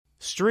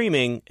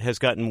Streaming has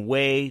gotten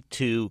way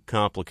too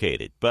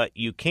complicated, but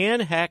you can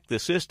hack the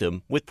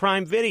system with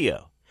Prime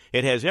Video.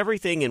 It has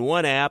everything in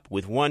one app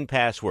with one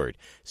password.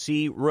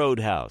 See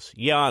Roadhouse,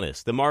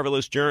 Giannis, The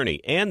Marvelous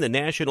Journey, and the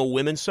National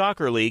Women's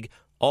Soccer League,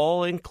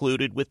 all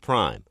included with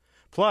Prime.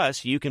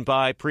 Plus, you can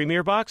buy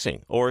Premier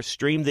Boxing or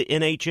stream the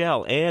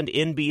NHL and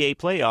NBA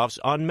playoffs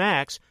on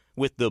Max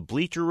with the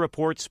Bleacher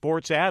Report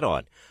Sports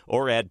add-on,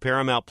 or add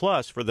Paramount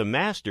Plus for the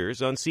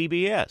Masters on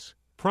CBS.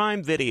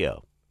 Prime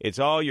Video. It's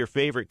all your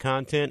favorite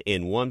content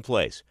in one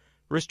place.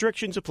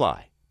 Restrictions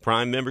apply.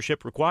 Prime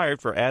membership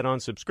required for add-on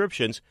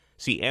subscriptions.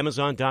 See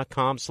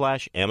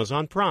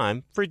Amazon.com/Amazon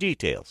Prime for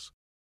details.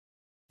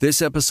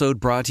 This episode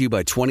brought to you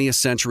by 20th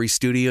Century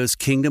Studios'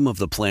 Kingdom of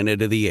the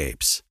Planet of the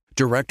Apes.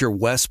 Director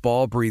Wes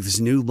Ball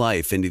breathes new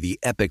life into the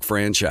epic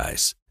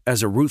franchise.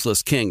 As a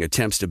ruthless king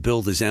attempts to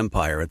build his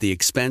empire at the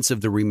expense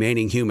of the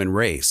remaining human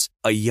race,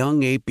 a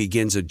young ape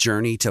begins a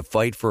journey to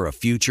fight for a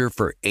future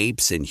for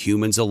apes and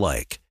humans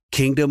alike.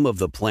 Kingdom of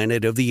the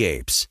Planet of the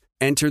Apes.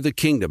 Enter the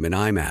kingdom in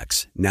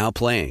IMAX, now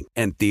playing,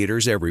 and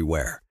theaters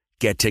everywhere.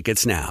 Get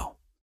tickets now.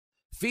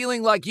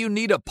 Feeling like you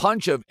need a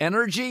punch of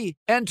energy?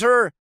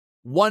 Enter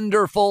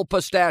Wonderful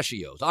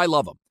Pistachios. I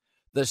love them.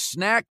 The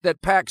snack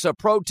that packs a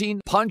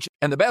protein punch,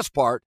 and the best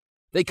part,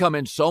 they come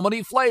in so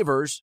many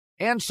flavors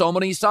and so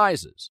many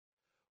sizes.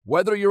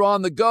 Whether you're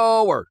on the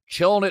go or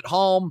chilling at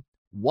home,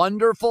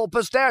 Wonderful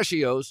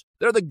Pistachios,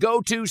 they're the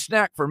go-to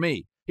snack for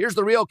me. Here's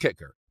the real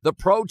kicker, the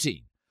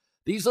protein.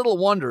 These little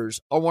wonders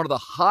are one of the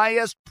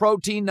highest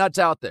protein nuts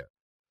out there.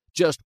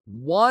 Just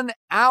 1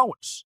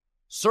 ounce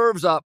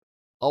serves up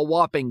a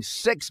whopping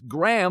 6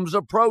 grams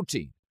of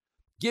protein,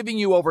 giving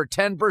you over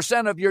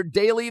 10% of your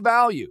daily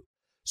value.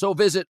 So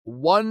visit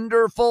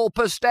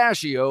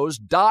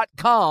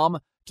WonderfulPistachios.com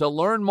to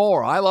learn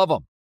more. I love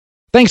them.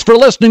 Thanks for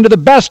listening to the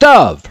Best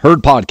of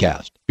Herd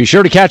podcast. Be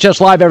sure to catch us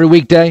live every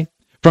weekday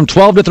from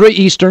 12 to 3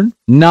 Eastern,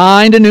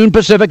 9 to noon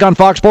Pacific on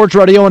Fox Sports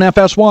Radio and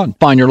FS1.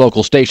 Find your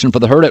local station for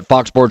the Herd at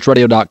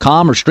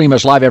foxsportsradio.com or stream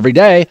us live every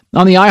day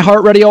on the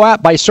iHeartRadio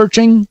app by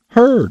searching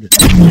Herd.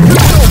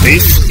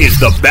 This is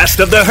the Best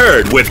of the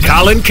Herd with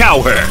Colin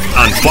Cowherd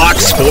on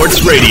Fox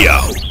Sports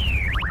Radio.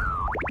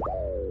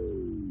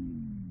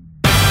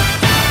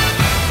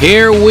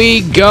 Here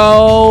we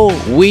go.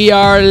 We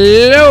are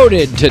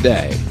loaded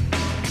today.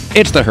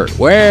 It's the Herd.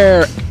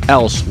 Where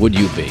else would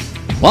you be?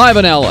 Live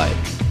in LA.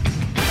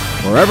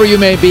 Wherever you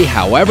may be,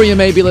 however you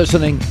may be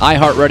listening,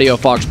 iHeartRadio,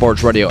 Fox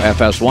Sports Radio,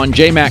 FS1.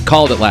 J-Mac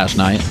called it last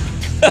night.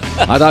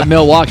 I thought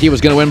Milwaukee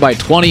was going to win by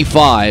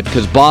 25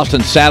 because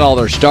Boston sat all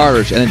their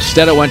starters, and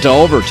instead it went to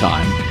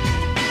overtime.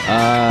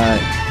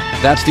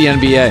 That's the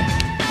NBA.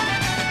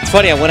 It's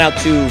funny, I went out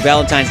to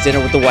Valentine's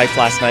dinner with the wife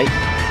last night.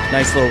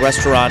 Nice little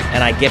restaurant,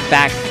 and I get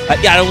back. I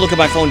don't look at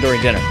my phone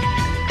during dinner.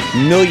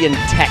 Million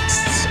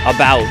texts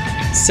about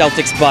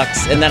Celtics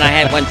Bucks, and then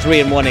I went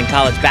 3-1 in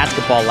college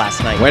basketball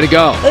last night. Way to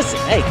go. Listen,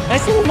 hey,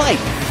 nice little night.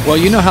 Well,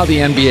 you know how the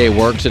NBA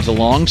works. It's a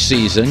long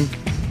season.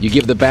 You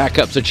give the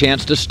backups a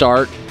chance to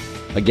start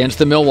against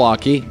the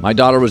Milwaukee. My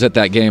daughter was at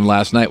that game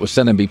last night, was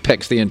sending me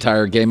pics the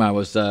entire game. I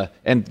was,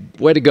 and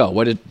way to go.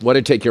 What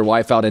did take your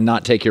wife out and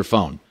not take your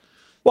phone?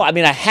 Well, I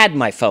mean, I had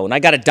my phone. I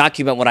got to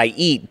document what I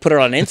eat, put it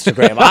on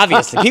Instagram,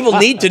 obviously. People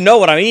need to know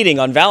what I'm eating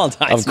on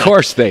Valentine's Night. Of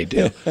course they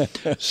do.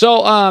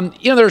 So,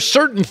 there are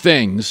certain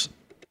things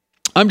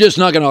I'm just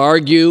not going to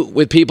argue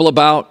with people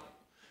about,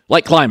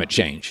 like climate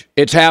change.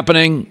 It's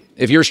happening.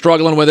 If you're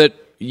struggling with it,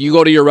 you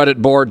go to your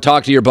Reddit board,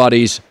 talk to your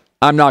buddies.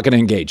 I'm not going to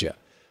engage you.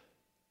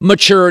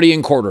 Maturity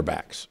in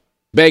quarterbacks.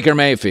 Baker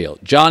Mayfield,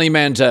 Johnny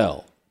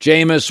Manziel,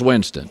 Jameis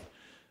Winston,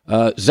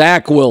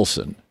 Zach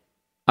Wilson.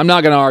 I'm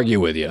not going to argue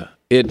with you.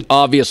 It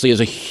obviously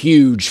is a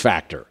huge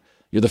factor.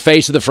 You're the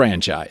face of the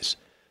franchise.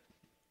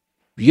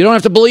 You don't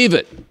have to believe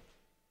it.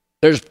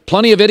 There's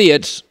plenty of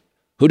idiots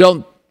who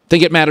don't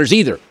think it matters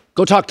either.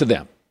 Go talk to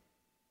them.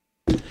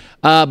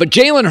 But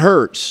Jalen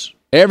Hurts,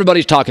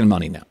 everybody's talking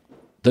money now.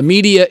 The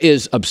media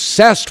is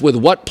obsessed with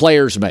what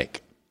players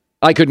make.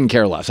 I couldn't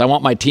care less. I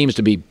want my teams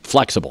to be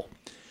flexible.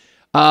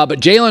 But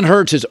Jalen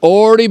Hurts is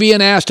already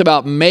being asked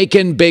about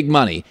making big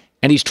money.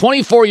 And he's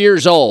 24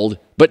 years old,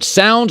 but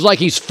sounds like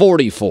he's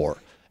 44.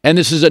 And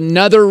this is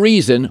another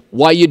reason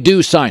why you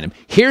do sign him.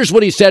 Here's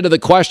what he said to the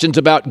questions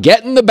about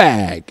getting the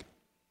bag.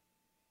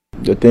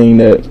 The thing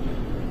that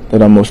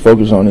I'm most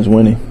focused on is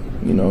winning.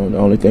 You know, the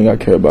only thing I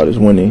care about is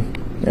winning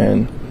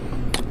and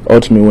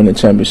ultimately winning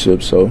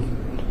championships. So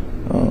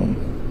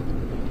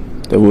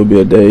there will be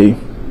a day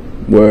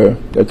where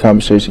that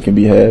conversation can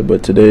be had,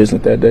 but today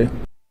isn't that day.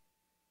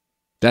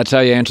 That's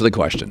how you answer the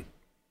question.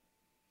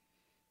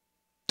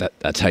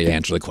 That's how you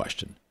answer the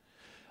question.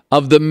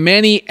 Of the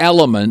many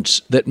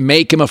elements that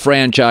make him a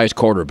franchise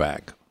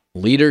quarterback,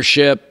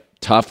 leadership,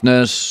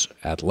 toughness,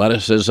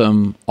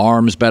 athleticism,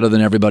 arms better than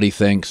everybody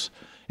thinks,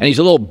 and he's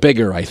a little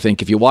bigger, I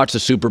think. If you watch the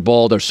Super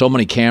Bowl, there's so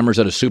many cameras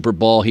at a Super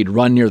Bowl, he'd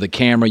run near the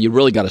camera. You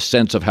really got a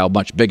sense of how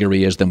much bigger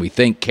he is than we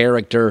think.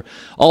 Character,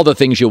 all the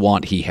things you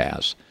want, he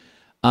has.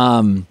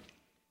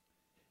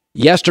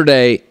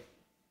 Yesterday,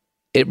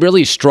 it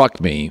really struck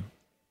me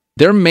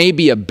there may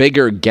be a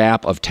bigger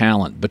gap of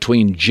talent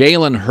between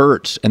Jalen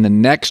Hurts and the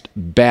next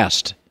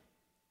best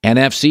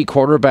NFC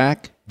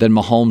quarterback than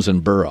Mahomes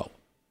and Burrow.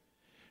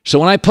 So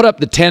when I put up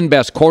the 10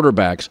 best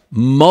quarterbacks,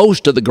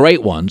 most of the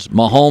great ones,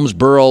 Mahomes,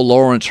 Burrow,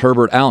 Lawrence,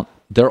 Herbert, Allen,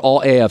 they're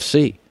all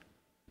AFC.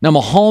 Now,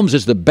 Mahomes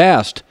is the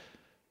best,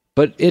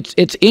 but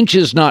it's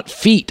inches, not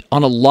feet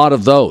on a lot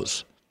of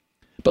those.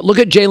 But look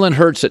at Jalen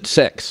Hurts at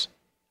 6.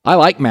 I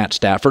like Matt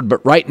Stafford,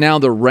 but right now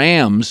the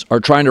Rams are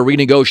trying to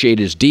renegotiate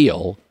his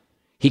deal.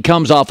 He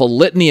comes off a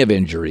litany of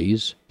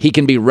injuries. He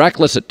can be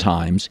reckless at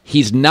times.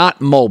 He's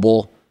not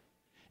mobile.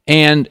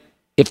 And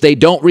if they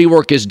don't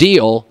rework his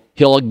deal,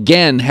 he'll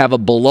again have a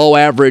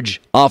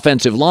below-average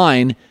offensive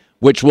line,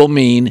 which will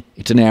mean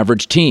it's an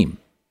average team.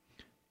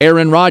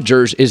 Aaron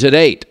Rodgers is at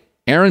 8.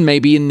 Aaron may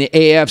be in the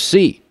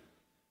AFC.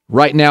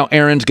 Right now,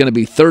 Aaron's going to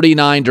be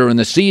 39 during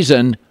the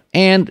season,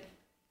 and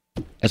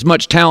as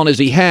much talent as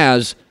he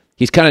has,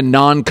 he's kind of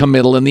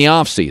non-committal in the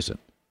offseason.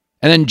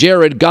 And then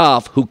Jared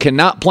Goff, who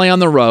cannot play on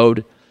the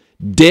road,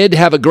 did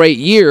have a great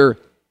year,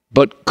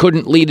 but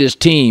couldn't lead his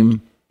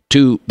team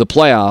to the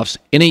playoffs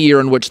in a year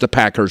in which the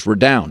Packers were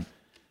down.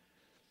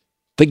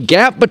 The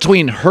gap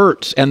between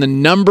Hurts and the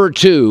number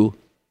 2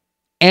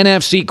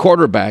 NFC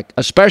quarterback,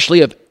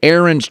 especially if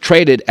Aaron's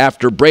traded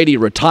after Brady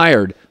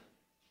retired,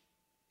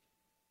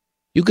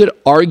 you could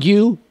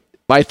argue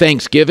by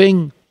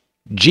Thanksgiving,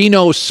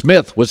 Geno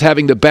Smith was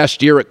having the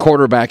best year at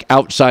quarterback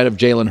outside of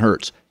Jalen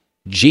Hurts.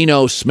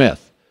 Geno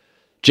Smith.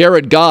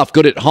 Jared Goff,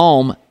 good at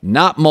home,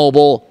 not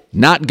mobile,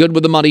 not good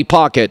with the money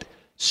pocket,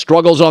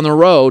 struggles on the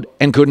road,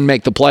 and couldn't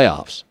make the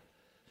playoffs.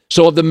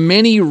 So of the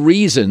many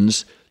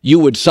reasons you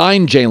would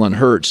sign Jalen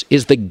Hurts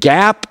is the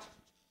gap.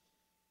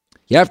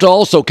 You have to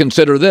also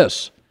consider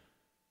this.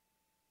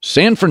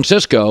 San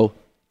Francisco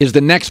is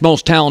the next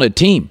most talented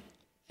team,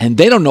 and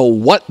they don't know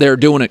what they're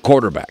doing at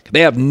quarterback.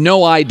 They have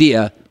no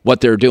idea what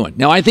they're doing.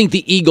 Now, I think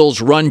the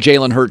Eagles run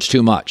Jalen Hurts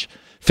too much.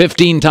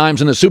 15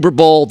 times in the Super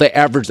Bowl, they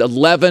averaged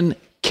 11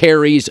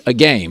 carries a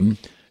game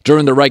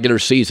during the regular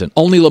season.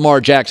 Only Lamar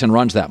Jackson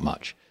runs that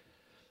much.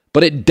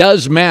 But it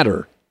does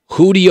matter.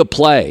 Who do you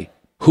play?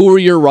 Who are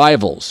your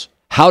rivals?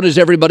 How does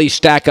everybody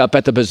stack up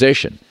at the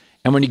position?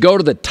 And when you go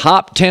to the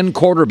top 10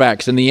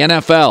 quarterbacks in the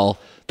NFL,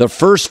 the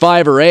first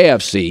 5 are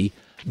AFC.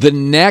 The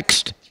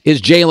next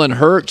is Jalen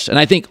Hurts, and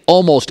I think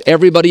almost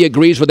everybody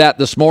agrees with that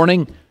this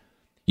morning.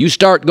 You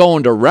start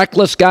going to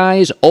reckless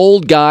guys,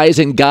 old guys,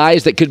 and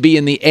guys that could be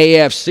in the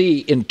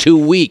AFC in 2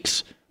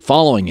 weeks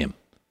following him.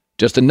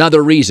 Just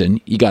another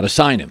reason you got to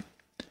sign him.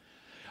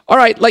 All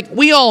right, like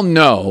we all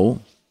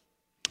know,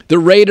 the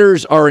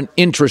Raiders are an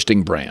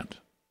interesting brand,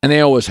 and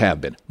they always have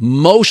been.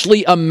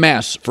 Mostly a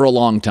mess for a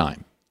long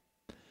time.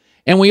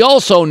 And we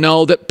also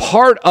know that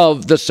part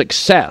of the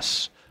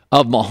success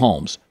of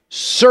Mahomes,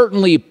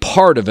 certainly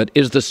part of it,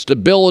 is the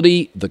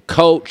stability, the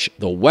coach,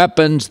 the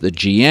weapons, the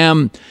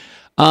GM.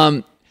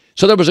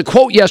 So there was a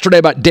quote yesterday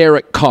about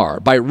Derek Carr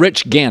by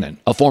Rich Gannon,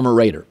 a former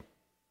Raider.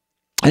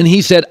 And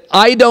he said,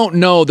 I don't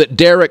know that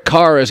Derek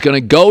Carr is going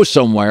to go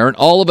somewhere and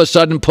all of a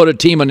sudden put a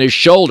team on his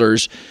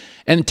shoulders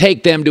and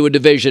take them to a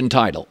division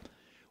title.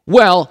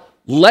 Well,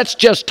 let's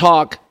just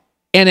talk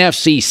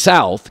NFC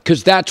South,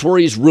 because that's where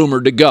he's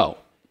rumored to go.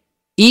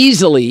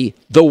 Easily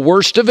the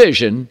worst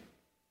division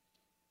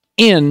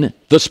in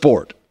the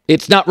sport.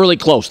 It's not really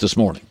close this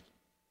morning.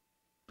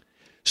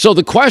 So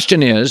the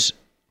question is,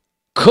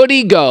 could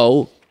he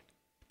go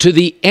to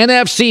the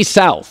NFC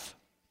South?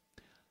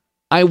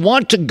 I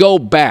want to go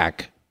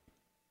back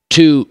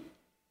to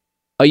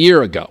a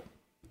year ago.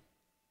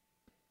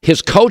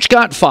 His coach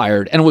got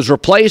fired and was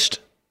replaced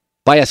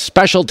by a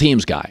special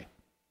teams guy.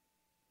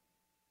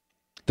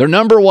 Their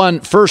number 1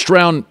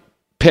 first-round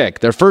pick,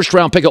 their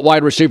first-round pick at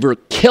wide receiver,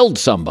 killed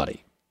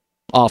somebody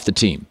off the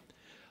team.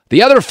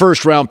 The other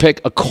first-round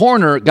pick, a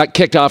corner, got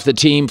kicked off the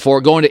team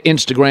for going to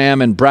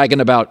Instagram and bragging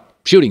about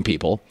shooting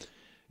people.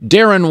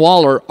 Darren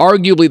Waller,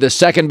 arguably the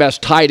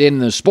second-best tight end in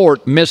the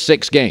sport, missed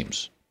 6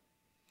 games.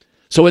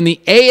 So in the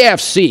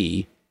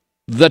AFC,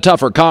 the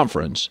tougher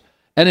conference,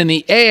 and in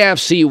the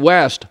AFC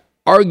West,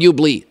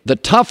 arguably the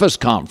toughest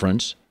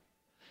conference,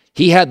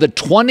 he had the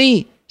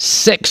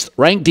 26th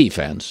ranked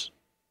defense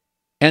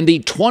and the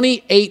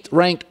 28th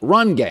ranked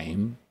run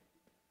game,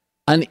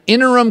 an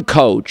interim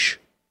coach.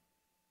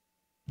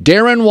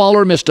 Darren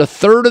Waller missed a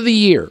third of the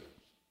year,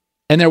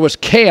 and there was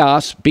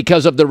chaos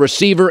because of the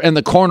receiver and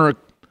the corner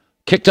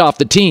kicked off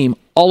the team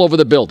all over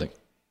the building.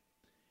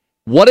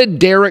 What did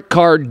Derek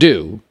Carr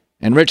do?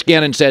 And Rich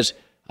Gannon says,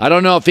 I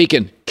don't know if he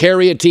can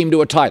carry a team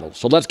to a title.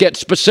 So let's get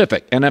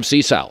specific,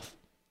 NFC South.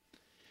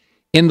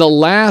 In the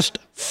last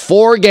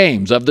 4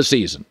 games of the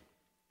season,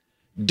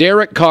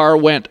 Derek Carr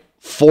went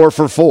 4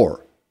 for 4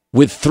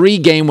 with 3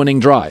 game-winning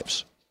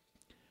drives.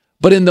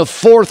 But in the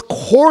fourth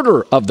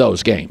quarter of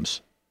those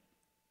games,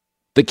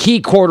 the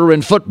key quarter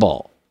in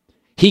football,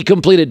 he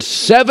completed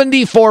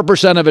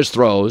 74% of his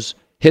throws,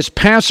 his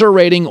passer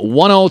rating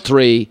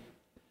 103,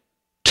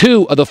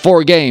 2 of the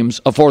 4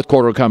 games a fourth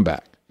quarter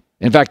comeback.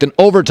 In fact, an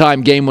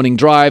overtime game-winning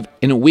drive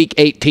in Week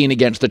 18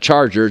 against the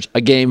Chargers,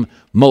 a game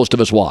most of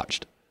us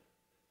watched.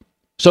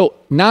 So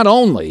not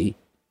only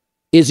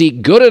is he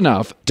good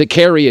enough to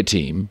carry a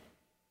team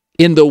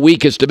in the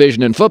weakest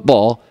division in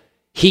football,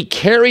 he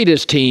carried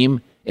his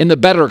team in the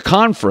better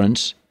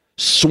conference,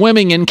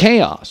 swimming in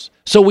chaos.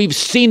 So we've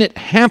seen it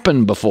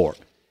happen before.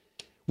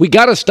 We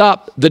got to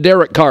stop the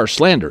Derek Carr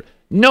slander.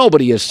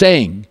 Nobody is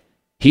saying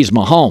he's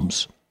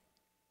Mahomes.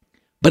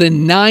 But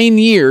in 9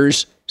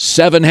 years,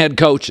 7 head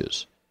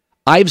coaches,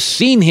 I've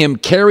seen him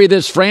carry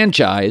this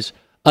franchise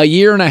a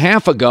year and a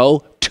half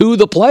ago to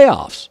the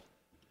playoffs.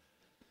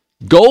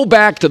 Go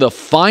back to the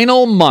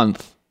final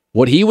month,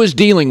 what he was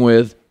dealing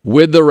with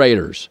the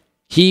Raiders.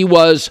 He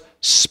was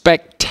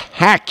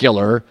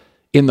spectacular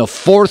in the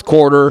fourth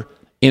quarter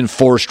in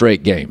 4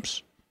 straight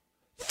games.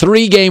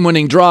 3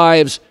 game-winning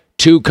drives,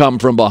 2 come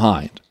from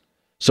behind.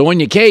 So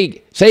when you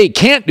say he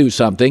can't do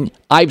something,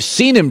 I've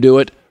seen him do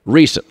it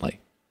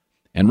recently.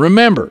 And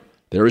remember,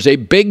 there is a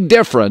big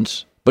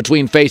difference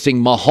between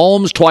facing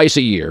Mahomes twice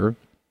a year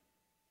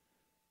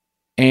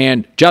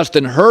and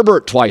Justin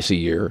Herbert twice a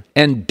year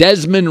and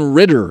Desmond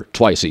Ridder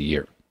twice a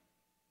year.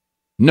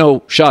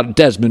 No shot at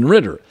Desmond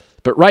Ridder.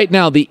 But right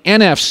now, the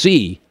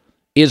NFC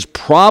is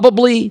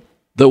probably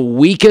the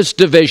weakest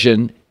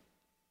division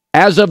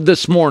as of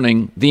this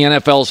morning the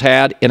NFL's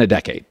had in a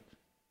decade.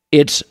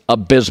 It's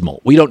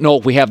abysmal. We don't know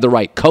if we have the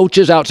right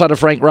coaches outside of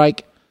Frank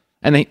Reich,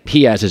 and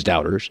he has his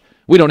doubters.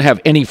 We don't have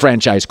any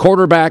franchise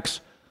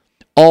quarterbacks.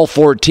 All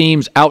 4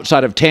 teams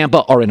outside of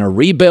Tampa are in a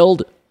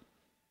rebuild.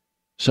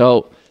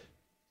 So,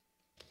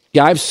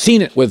 yeah, I've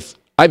seen it with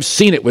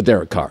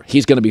Derek Carr.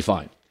 He's going to be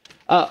fine.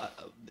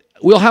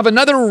 We'll have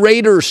another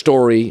Raider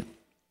story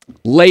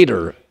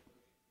later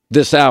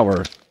this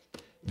hour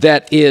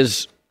that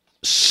is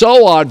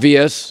so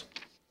obvious,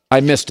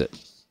 I missed it.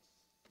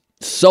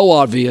 So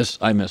obvious,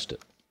 I missed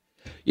it.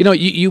 You know,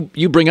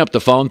 you bring up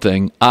the phone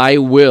thing. I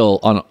will,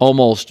 on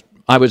almost,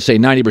 I would say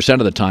 90%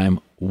 of the time,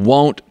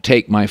 won't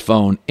take my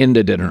phone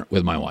into dinner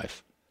with my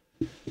wife.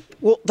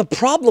 Well, the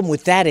problem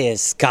with that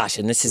is, gosh,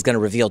 and this is going to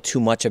reveal too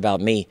much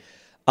about me.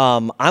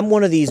 I'm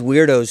one of these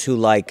weirdos who,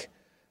 like,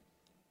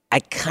 I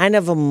kind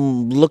of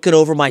am looking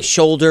over my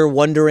shoulder,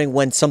 wondering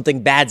when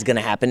something bad's going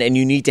to happen, and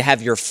you need to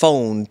have your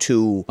phone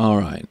to... All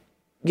right.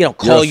 You know,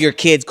 call your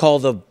kids, call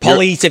the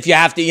police if you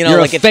have to. You know,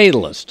 you're like a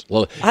fatalist.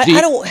 Well, I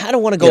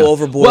don't want to go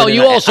overboard. Well,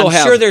 you also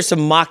I'm sure there's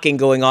some mocking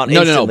going on.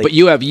 No. But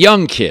you have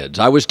young kids.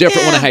 I was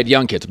different when I had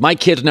young kids. My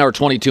kids now are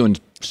 22 and.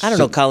 I don't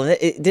know, Colin.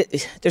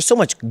 There's so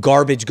much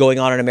garbage going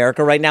on in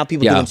America right now.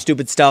 People doing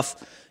stupid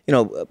stuff. You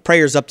know,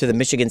 prayers up to the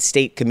Michigan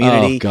State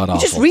community. Oh, God, you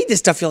just read this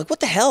stuff, you're like, what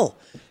the hell?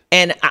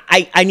 And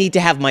I need to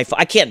have my phone.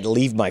 I can't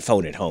leave my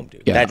phone at home,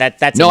 dude. Yeah.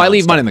 That's no, I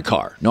leave mine in the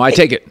car. No, I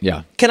take it.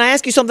 Yeah. Can I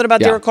ask you something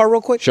about Derek Carr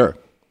real quick? Sure.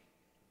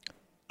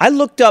 I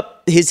looked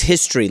up his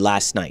history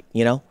last night,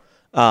 you know.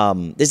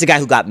 This is a guy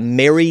who got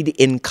married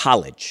in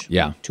college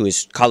to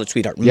his college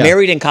sweetheart. Yeah.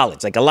 Married in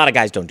college. Like, a lot of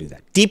guys don't do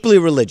that. Deeply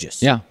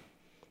religious. Yeah.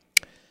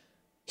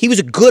 He was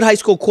a good high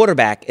school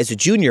quarterback as a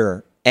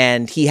junior,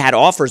 and he had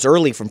offers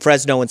early from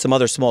Fresno and some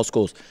other small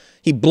schools.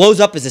 He blows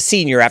up as a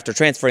senior after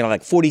transferring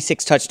like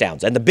 46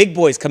 touchdowns, and the big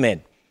boys come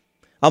in.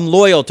 I'm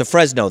loyal to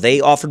Fresno.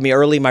 They offered me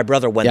early. My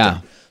brother went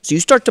there. So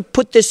you start to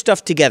put this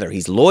stuff together.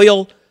 He's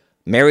loyal.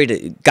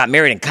 Got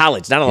married in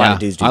college. Not a lot of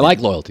dudes do that. I like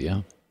loyalty,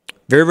 yeah.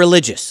 Very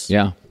religious.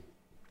 Yeah.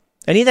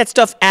 Any of that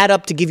stuff add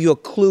up to give you a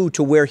clue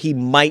to where he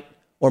might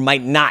or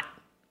might not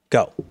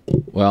go?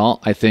 Well,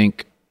 I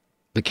think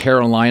the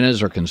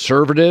Carolinas are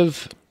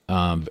conservative.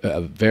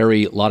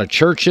 A lot of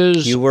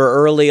churches. You were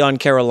early on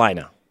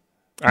Carolina.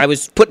 I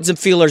was putting some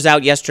feelers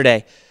out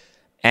yesterday,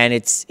 and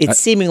it's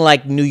seeming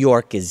like New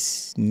York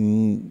is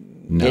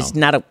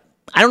not a.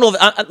 I don't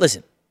know.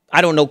 Listen,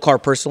 I don't know Carr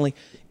personally.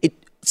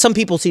 Some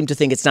people seem to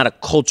think it's not a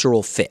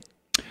cultural fit.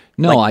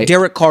 No, like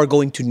Derek Carr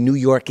going to New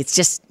York, it's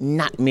just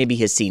not maybe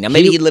his scene. Now,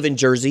 maybe he'd live in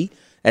Jersey,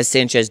 as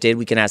Sanchez did.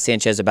 We can ask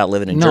Sanchez about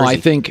living in Jersey. No, I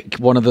think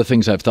one of the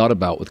things I've thought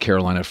about with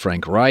Carolina,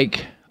 Frank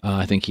Reich,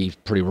 I think he's a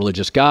pretty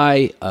religious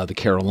guy. The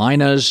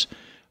Carolinas,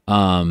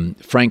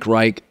 Frank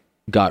Reich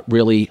got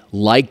really,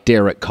 like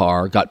Derek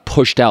Carr, got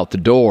pushed out the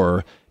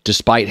door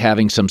despite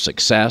having some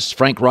success.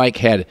 Frank Reich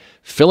had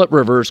Phillip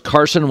Rivers,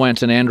 Carson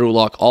Wentz, and Andrew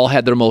Luck all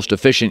had their most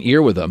efficient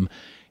year with him.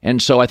 And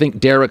so I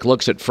think Derek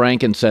looks at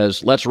Frank and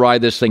says, let's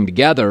ride this thing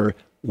together.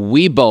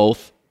 We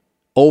both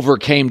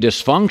overcame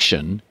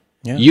dysfunction.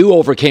 Yeah. You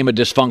overcame a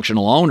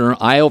dysfunctional owner.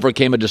 I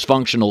overcame a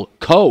dysfunctional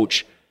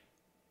coach.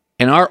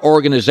 And our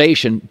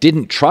organization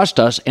didn't trust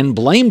us and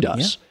blamed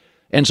us.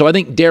 Yeah. And so I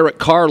think Derek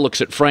Carr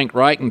looks at Frank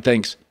Reich and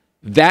thinks,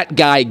 that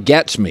guy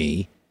gets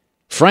me.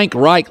 Frank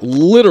Reich,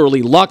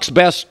 literally Luck's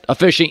best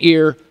efficient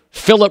year.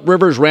 Phillip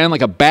Rivers ran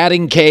like a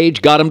batting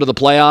cage, got him to the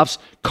playoffs.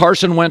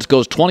 Carson Wentz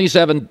goes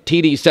 27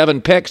 TD,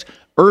 7 picks.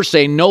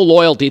 Irsay, no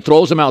loyalty,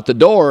 throws him out the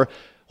door.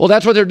 Well,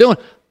 that's what they're doing.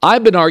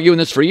 I've been arguing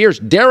this for years.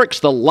 Derek's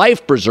the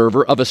life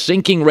preserver of a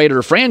sinking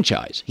Raider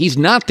franchise. He's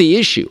not the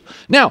issue.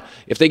 Now,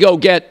 if they go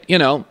get,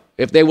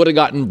 if they would have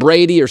gotten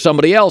Brady or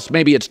somebody else,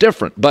 maybe it's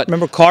different. But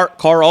remember,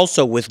 Carr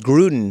also with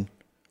Gruden,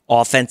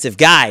 offensive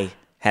guy,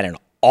 had an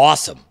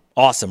awesome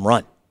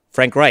run.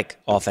 Frank Reich,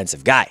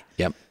 offensive guy.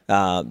 Yep.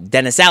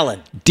 Dennis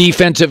Allen.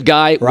 Defensive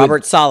guy.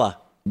 Robert Saleh.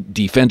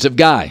 Defensive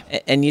guy.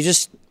 And you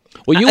just...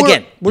 Well,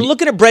 we're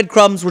looking at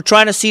breadcrumbs. We're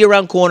trying to see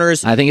around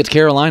corners. I think it's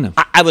Carolina.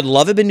 I would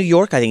love him in New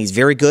York. I think he's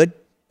very good.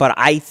 But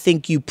I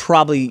think you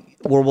probably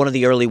were one of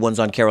the early ones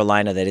on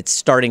Carolina that it's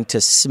starting to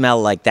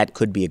smell like that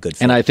could be a good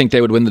fit. And I think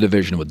they would win the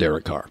division with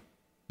Derek Carr.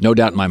 No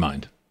doubt in my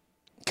mind.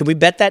 Can we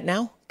bet that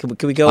now? Can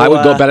we go? I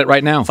would go bet it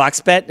right now. Fox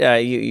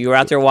bet. You're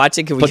out there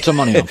watching. Can we put some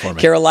money on for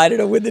me? Carolina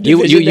to win the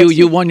division.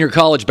 You won your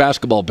college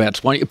basketball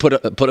bets. Why don't you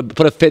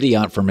put a 50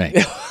 on for me?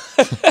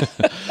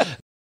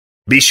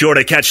 Be sure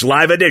to catch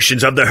live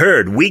editions of The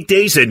Herd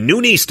weekdays at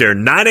noon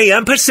Eastern, 9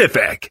 a.m.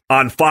 Pacific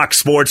on Fox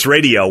Sports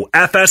Radio,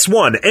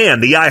 FS1,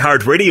 and the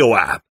iHeartRadio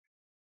app.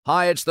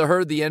 Hi, it's The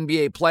Herd. The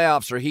NBA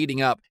playoffs are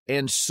heating up,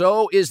 and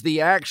so is the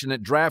action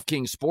at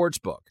DraftKings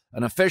Sportsbook,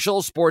 an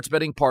official sports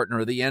betting partner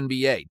of the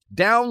NBA.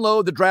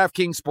 Download the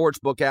DraftKings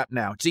Sportsbook app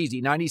now. It's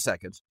easy, 90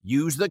 seconds.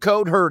 Use the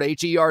code HERD,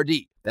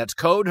 H-E-R-D. That's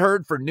code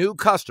HERD for new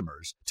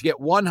customers to get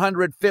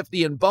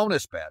 $150 in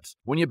bonus bets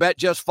when you bet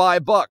just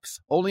 $5.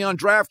 Only on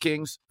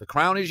DraftKings. The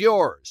crown is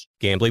yours.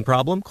 Gambling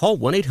problem? Call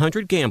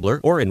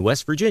 1-800-GAMBLER or in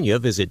West Virginia,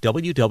 visit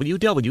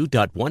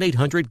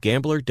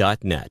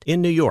www.1800gambler.net.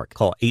 In New York,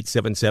 call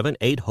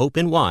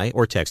 877-8-HOPE-NY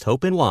or text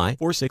HOPE-NY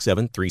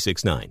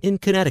 467-369. In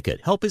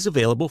Connecticut, help is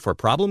available for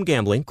problem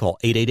gambling. Call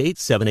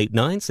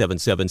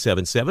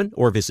 888-789-7777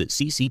 or visit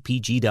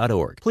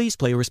ccpg.org. Please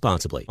play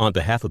responsibly. On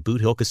behalf of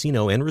Boot Hill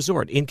Casino and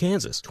Resort in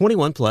Kansas,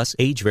 21 plus,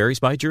 age varies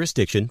by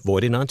jurisdiction,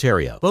 void in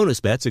Ontario. Bonus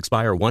bets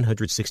expire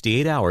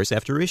 168 hours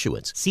after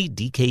issuance. See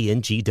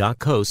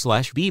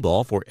dkng.co/bball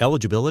for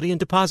eligibility and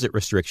deposit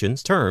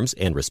restrictions, terms,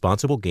 and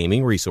responsible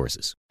gaming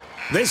resources.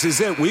 This is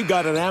it. We've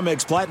got an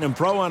Amex Platinum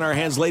Pro on our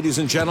hands, ladies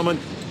and gentlemen.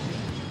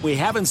 We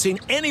haven't seen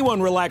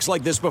anyone relax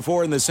like this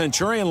before in the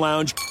Centurion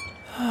Lounge.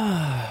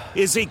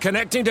 Is he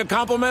connecting to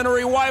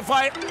complimentary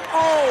Wi-Fi?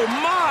 Oh,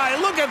 my!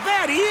 Look at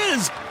that! He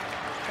is!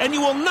 And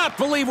you will not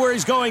believe where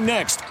he's going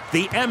next.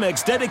 The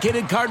Amex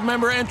dedicated card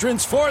member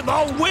entrance for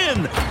the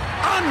win.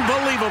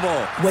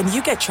 Unbelievable. When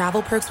you get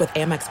travel perks with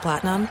Amex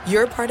Platinum,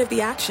 you're part of the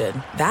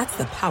action. That's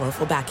the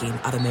powerful backing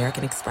of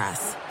American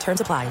Express.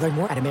 Terms apply. Learn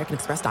more at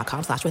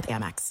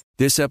americanexpress.com/withAmex.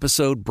 This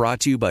episode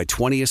brought to you by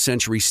 20th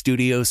Century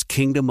Studios'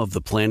 Kingdom of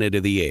the Planet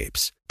of the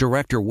Apes.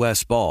 Director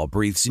Wes Ball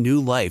breathes new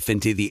life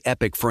into the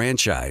epic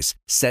franchise,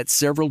 set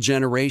several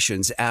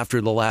generations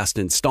after the last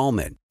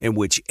installment, in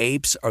which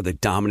apes are the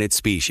dominant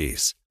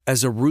species.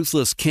 As a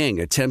ruthless king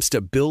attempts to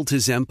build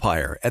his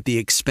empire at the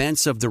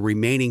expense of the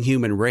remaining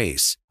human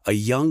race, a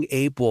young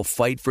ape will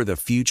fight for the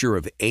future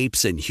of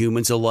apes and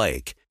humans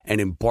alike and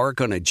embark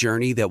on a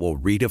journey that will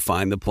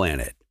redefine the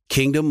planet.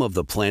 Kingdom of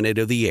the Planet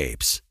of the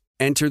Apes.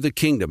 Enter the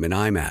kingdom in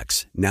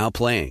IMAX, now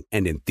playing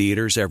and in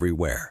theaters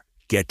everywhere.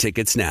 Get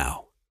tickets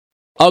now.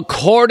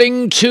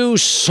 According to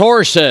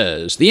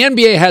sources, the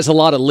NBA has a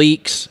lot of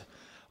leaks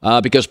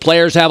because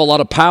players have a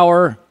lot of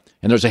power,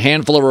 and there's a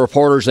handful of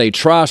reporters they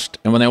trust.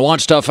 And when they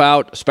want stuff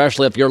out,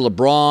 especially if you're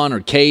LeBron or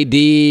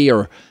KD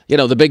or,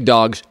 the big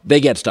dogs, they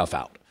get stuff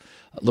out.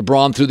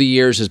 LeBron through the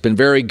years has been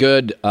very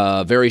good,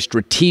 very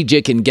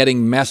strategic in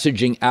getting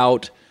messaging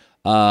out.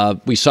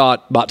 We saw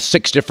about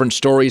 6 different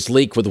stories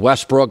leak with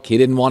Westbrook. He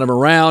didn't want him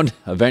around.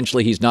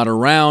 Eventually he's not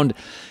around.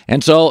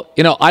 And so,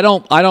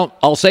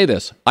 I'll say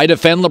this. I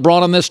defend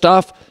LeBron on this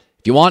stuff.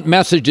 If you want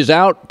messages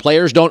out,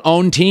 players don't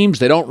own teams.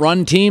 They don't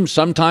run teams.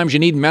 Sometimes you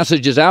need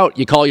messages out.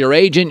 You call your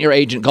agent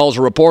calls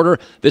a reporter.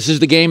 This is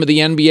the game of the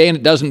NBA, and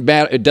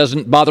it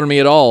doesn't bother me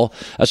at all,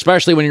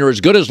 especially when you're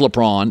as good as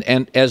LeBron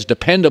and as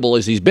dependable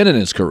as he's been in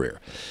his career.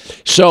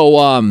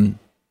 So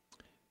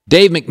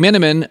Dave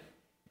McMenamin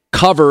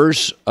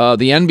covers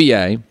the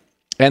NBA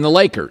and the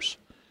Lakers.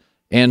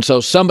 And so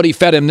somebody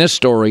fed him this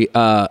story.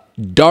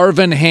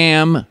 Darvin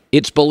Ham,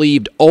 it's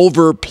believed,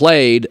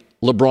 overplayed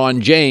LeBron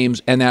James,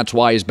 and that's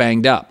why he's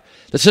banged up.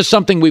 This is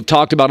something we've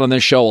talked about on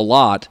this show a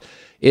lot,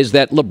 is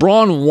that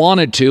LeBron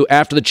wanted to,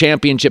 after the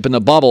championship in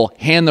the bubble,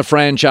 hand the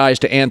franchise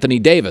to Anthony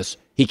Davis.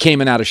 He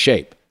came in out of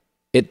shape.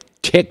 It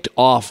ticked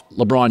off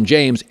LeBron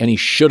James, and he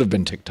should have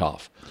been ticked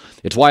off.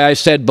 It's why I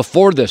said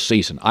before this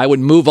season, I would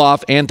move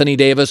off Anthony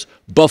Davis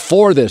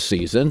before this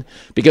season,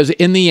 because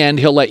in the end,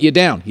 he'll let you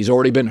down. He's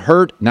already been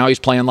hurt. Now he's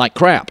playing like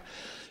crap.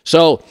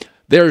 So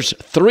there's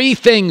 3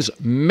 things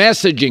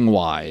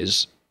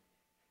messaging-wise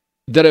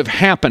that have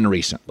happened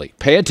recently.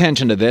 Pay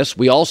attention to this.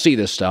 We all see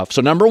this stuff.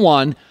 So number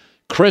 1,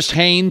 Chris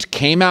Haynes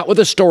came out with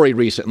a story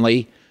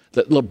recently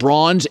that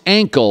LeBron's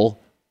ankle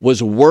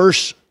was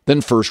worse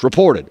than first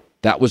reported.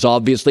 That was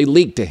obviously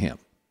leaked to him.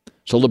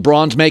 So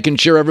LeBron's making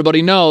sure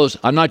everybody knows,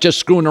 I'm not just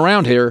screwing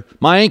around here.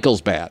 My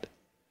ankle's bad.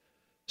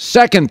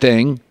 Second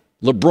thing,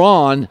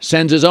 LeBron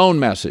sends his own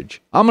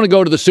message. I'm going to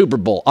go to the Super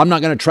Bowl. I'm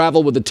not going to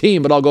travel with the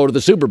team, but I'll go to the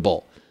Super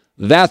Bowl.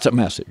 That's a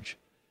message.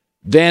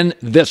 Then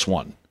this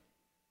one.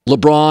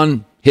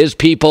 LeBron, his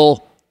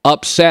people,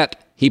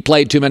 upset he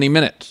played too many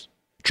minutes.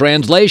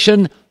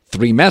 Translation,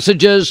 3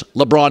 messages,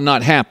 LeBron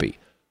not happy.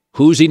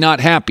 Who's he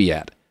not happy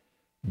at?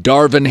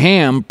 Darvin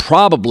Ham,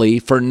 probably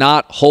for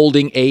not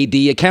holding AD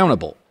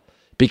accountable.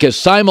 because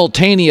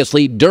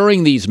simultaneously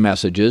during these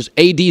messages,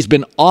 AD's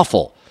been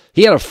awful.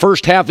 He had a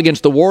first half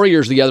against the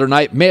Warriors the other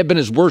night. May have been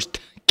his worst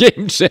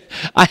game.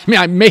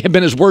 I may have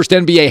been his worst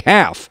NBA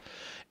half.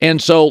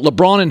 And so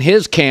LeBron and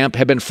his camp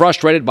have been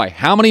frustrated by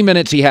how many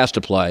minutes he has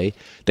to play.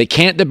 They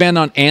can't depend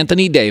on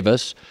Anthony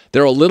Davis.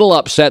 They're a little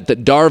upset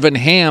that Darvin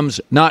Ham's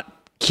not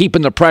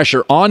keeping the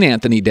pressure on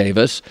Anthony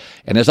Davis.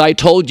 And as I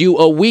told you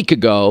a week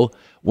ago,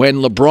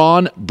 when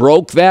LeBron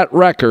broke that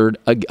record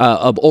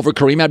over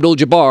Kareem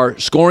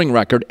Abdul-Jabbar scoring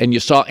record, and you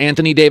saw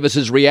Anthony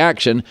Davis's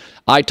reaction,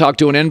 I talked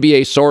to an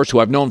NBA source who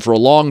I've known for a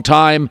long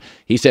time.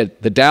 He said,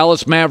 the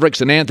Dallas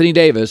Mavericks and Anthony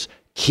Davis,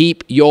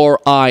 keep your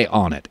eye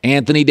on it.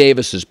 Anthony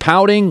Davis is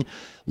pouting.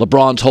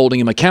 LeBron's holding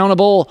him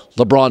accountable.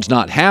 LeBron's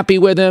not happy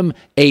with him.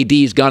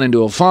 AD's gone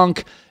into a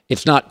funk.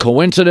 It's not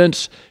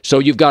coincidence. So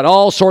you've got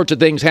all sorts of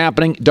things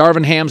happening.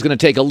 Darvin Ham's going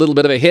to take a little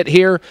bit of a hit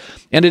here,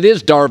 and it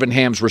is Darvin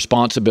Ham's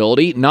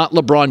responsibility, not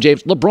LeBron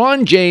James.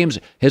 LeBron James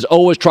has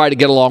always tried to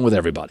get along with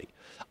everybody.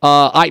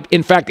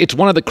 In fact, it's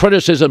one of the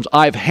criticisms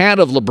I've had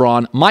of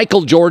LeBron.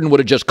 Michael Jordan would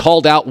have just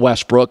called out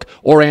Westbrook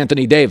or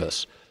Anthony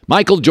Davis.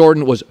 Michael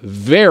Jordan was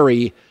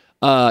very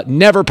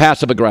never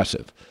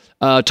passive-aggressive.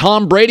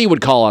 Tom Brady would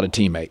call out a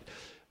teammate.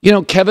 You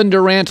know, Kevin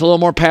Durant's a little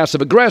more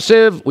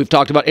passive-aggressive. We've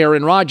talked about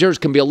Aaron Rodgers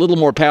can be a little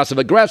more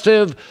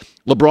passive-aggressive.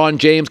 LeBron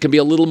James can be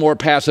a little more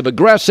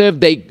passive-aggressive.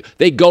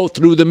 They go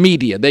through the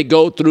media. They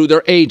go through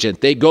their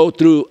agent. They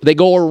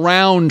go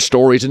around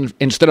stories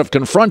instead of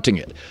confronting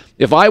it.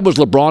 If I was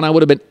LeBron, I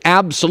would have been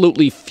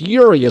absolutely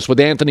furious with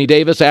Anthony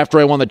Davis after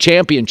I won the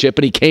championship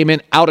and he came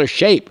in out of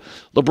shape.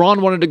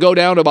 LeBron wanted to go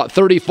down to about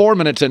 34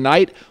 minutes a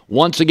night.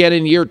 Once again,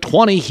 in year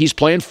 20, he's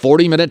playing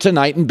 40 minutes a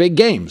night in big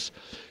games.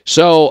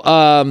 So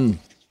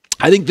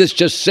I think this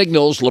just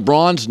signals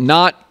LeBron's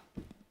not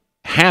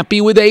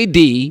happy with AD.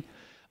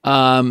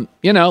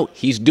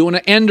 He's doing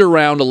an end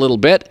around a little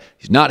bit.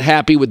 He's not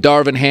happy with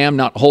Darvin Ham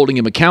not holding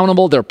him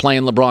accountable. They're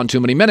playing LeBron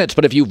too many minutes.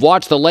 But if you've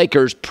watched the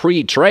Lakers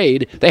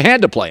pre-trade, they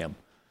had to play him.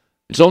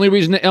 It's the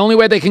only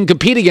way they can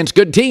compete against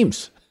good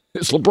teams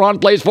is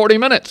LeBron plays 40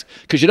 minutes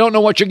because you don't know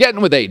what you're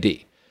getting with AD.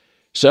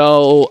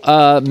 So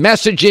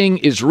messaging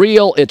is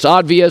real. It's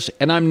obvious,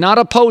 and I'm not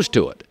opposed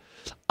to it.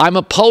 I'm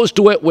opposed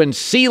to it when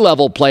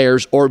C-level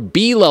players or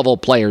B-level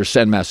players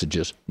send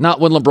messages,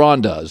 not when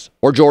LeBron does,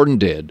 or Jordan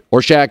did,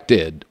 or Shaq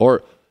did,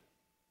 or,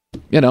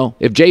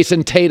 if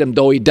Jason Tatum,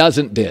 though he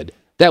doesn't, did.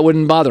 That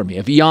wouldn't bother me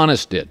if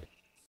Giannis did.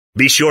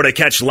 Be sure to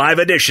catch live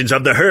editions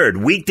of The Herd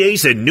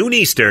weekdays at noon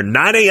Eastern,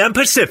 9 a.m.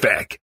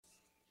 Pacific.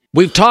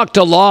 We've talked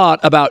a lot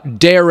about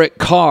Derek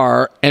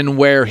Carr and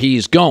where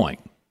he's going.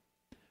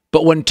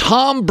 But when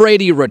Tom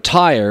Brady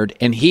retired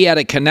and he had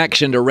a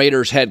connection to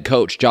Raiders head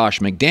coach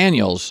Josh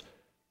McDaniels,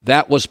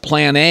 that was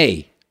plan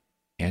A,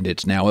 and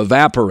it's now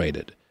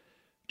evaporated.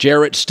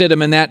 Jarrett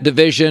Stidham in that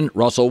division,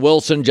 Russell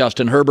Wilson,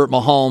 Justin Herbert,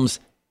 Mahomes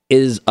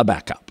is a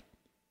backup.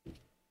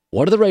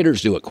 What do the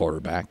Raiders do at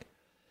quarterback?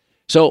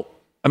 So,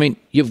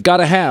 you've got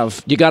to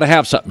have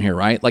something here,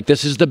 right? Like,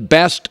 this is the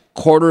best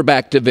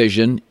quarterback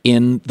division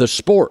in the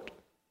sport.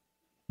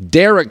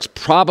 Derek's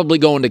probably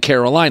going to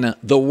Carolina,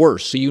 the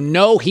worst. So you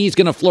know he's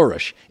going to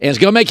flourish, and it's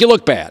going to make you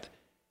look bad.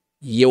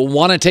 You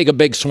want to take a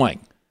big swing.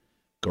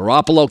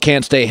 Garoppolo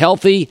can't stay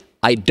healthy.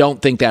 I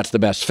don't think that's the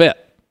best fit.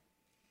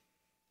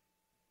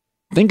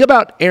 Think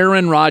about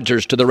Aaron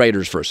Rodgers to the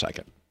Raiders for a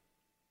second.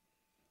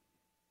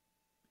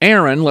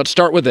 Aaron, let's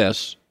start with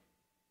this,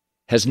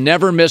 has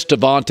never missed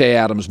Davante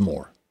Adams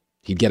more.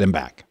 He'd get him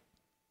back.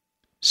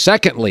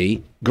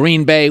 Secondly,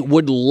 Green Bay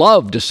would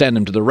love to send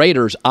him to the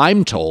Raiders,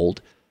 I'm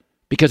told,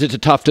 because it's a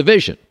tough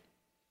division.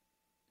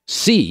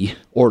 C,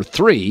 or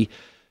 3,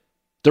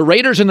 the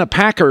Raiders and the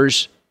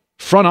Packers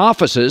front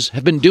offices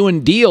have been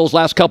doing deals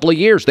last couple of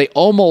years. They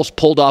almost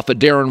pulled off a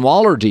Darren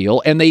Waller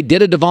deal, and they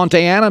did a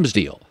Davante Adams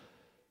deal.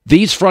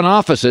 These front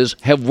offices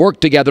have worked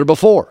together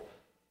before.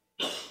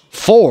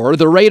 4,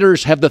 the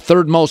Raiders have the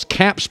third most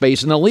cap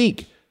space in the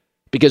league.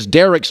 Because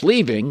Derek's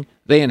leaving,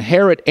 they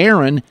inherit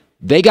Aaron,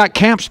 they got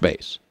cap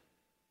space.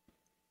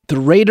 The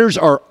Raiders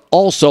are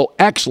also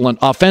excellent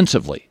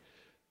offensively.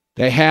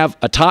 They have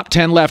a top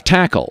 10 left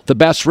tackle, the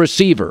best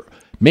receiver,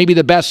 maybe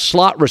the best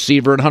slot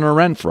receiver in Hunter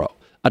Renfrow,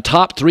 a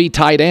top 3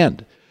 tight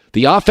end.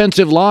 The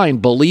offensive line,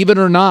 believe it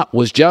or not,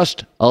 was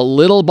just a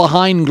little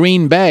behind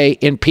Green Bay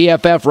in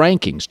PFF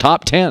rankings,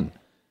 top 10.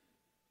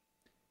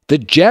 The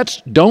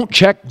Jets don't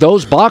check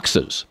those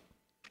boxes.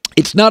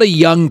 It's not a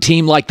young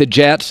team like the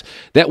Jets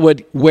that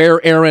would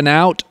wear Aaron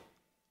out.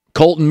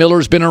 Colton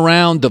Miller's been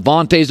around.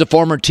 Davante's a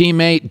former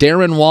teammate.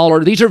 Darren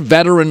Waller. These are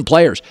veteran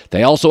players.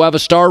 They also have a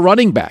star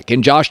running back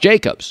in Josh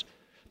Jacobs.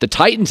 The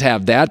Titans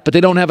have that, but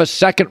they don't have a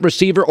second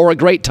receiver or a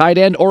great tight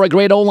end or a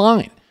great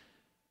O-line.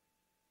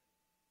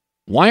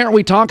 Why aren't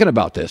we talking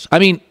about this?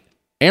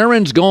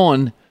 Aaron's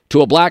gone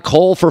to a black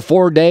hole for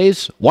 4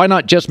 days. Why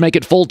not just make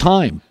it full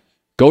time?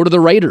 Go to the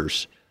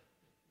Raiders.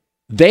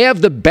 They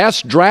have the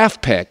best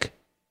draft pick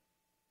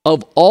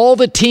of all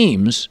the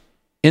teams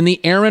in the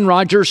Aaron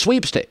Rodgers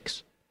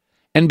sweepstakes.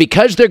 And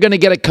because they're going to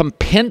get a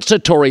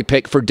compensatory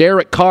pick for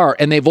Derek Carr,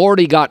 and they've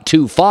already got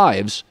 2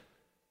 5s,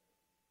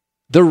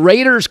 the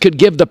Raiders could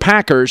give the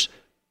Packers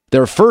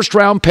their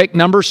first-round pick,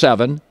 number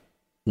 7,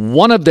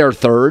 one of their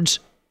thirds,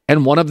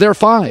 and one of their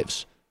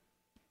 5s.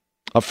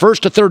 A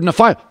first, a third, and a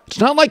 5. It's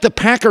not like the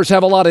Packers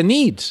have a lot of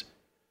needs.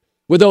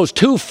 With those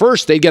 2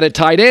 firsts, they get a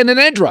tight end and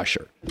edge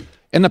rusher.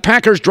 And the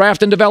Packers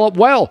draft and develop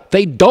well.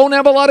 They don't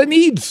have a lot of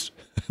needs.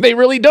 They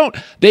really don't.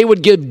 They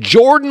would give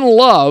Jordan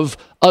Love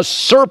a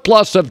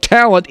surplus of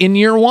talent in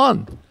year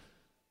 1.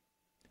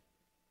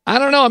 I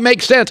don't know. It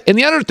makes sense. And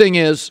the other thing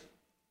is,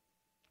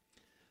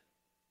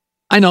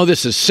 I know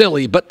this is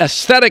silly, but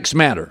aesthetics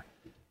matter.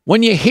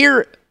 When you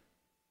hear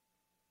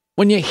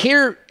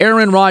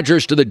Aaron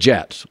Rodgers to the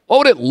Jets, what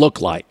would it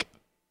look like?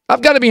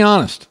 I've got to be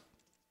honest.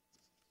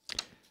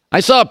 I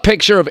saw a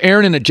picture of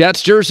Aaron in a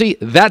Jets jersey.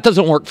 That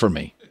doesn't work for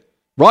me.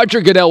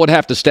 Roger Goodell would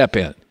have to step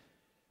in.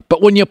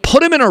 But when you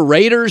put him in a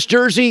Raiders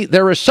jersey,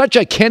 there is such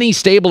a Kenny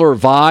Stabler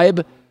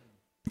vibe.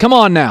 Come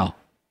on now.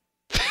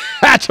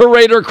 That's a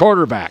Raider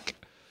quarterback.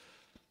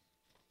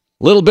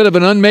 Little bit of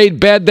an unmade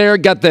bed there.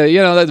 Got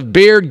the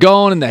beard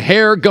going and the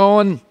hair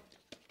going.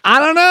 I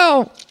don't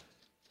know.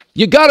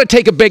 You got to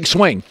take a big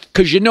swing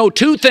because you know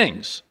 2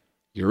 things.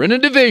 You're in a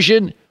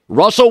division.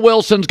 Russell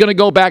Wilson's going to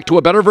go back to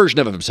a better version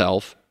of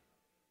himself.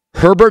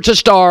 Herbert's a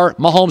star.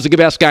 Mahomes is the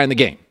best guy in the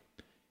game.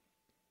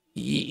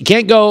 You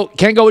can't go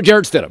with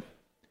Jarrett Stidham.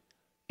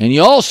 And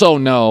you also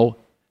know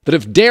that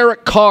if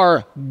Derek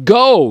Carr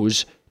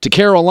goes to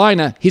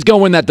Carolina, he's going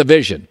to win that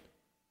division.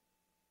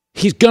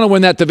 He's going to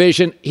win that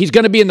division. He's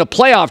going to be in the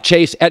playoff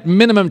chase at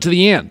minimum to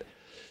the end.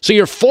 So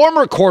your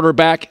former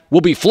quarterback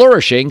will be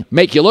flourishing,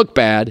 make you look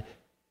bad,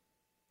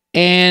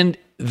 and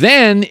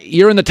then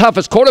you're in the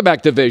toughest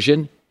quarterback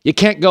division. You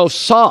can't go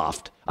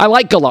soft. I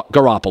like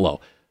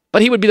Garoppolo,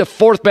 but he would be the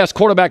 4th best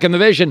quarterback in the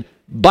division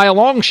by a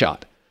long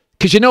shot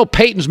because you know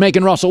Peyton's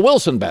making Russell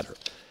Wilson better.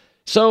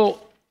 So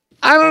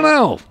I don't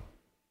know.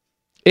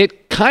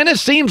 It kind of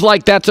seems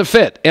like that's a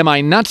fit. Am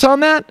I nuts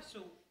on that?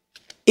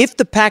 If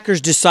the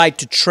Packers decide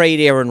to trade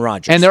Aaron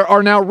Rodgers. And there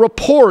are now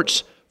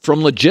reports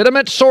from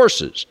legitimate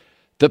sources,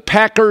 the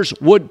Packers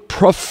would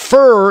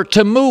prefer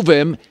to move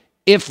him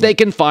if they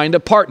can find a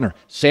partner.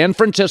 San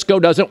Francisco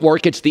doesn't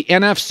work. It's the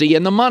NFC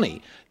and the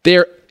money.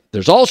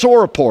 There's also a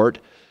report,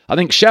 I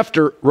think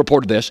Schefter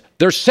reported this,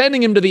 they're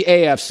sending him to the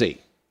AFC.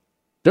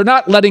 They're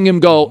not letting him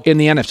go in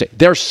the NFC.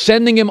 They're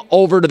sending him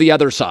over to the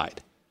other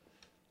side.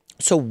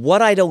 So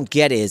what I don't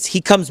get is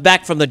he comes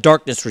back from the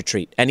darkness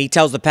retreat and he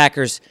tells the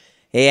Packers,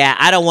 yeah,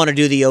 I don't want to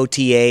do the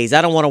OTAs.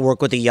 I don't want to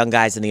work with the young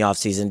guys in the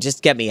offseason.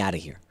 Just get me out of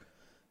here.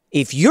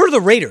 If you're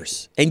the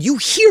Raiders and you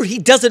hear he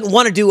doesn't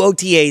want to do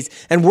OTAs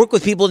and work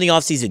with people in the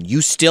offseason,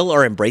 you still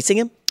are embracing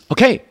him?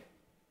 Okay.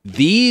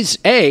 This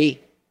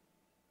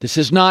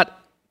is not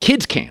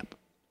kids camp.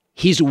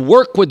 He's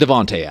worked with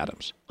Devontae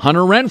Adams.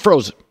 Hunter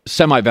Renfro's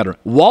semi-veteran.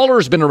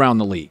 Waller's been around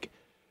the league.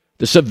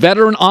 This is a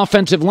veteran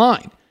offensive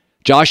line.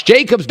 Josh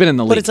Jacobs been in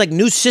the league. But it's like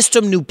new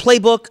system, new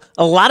playbook,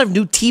 a lot of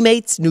new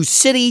teammates, new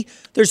city.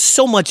 There's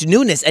so much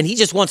newness, and he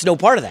just wants no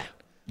part of that.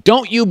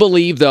 Don't you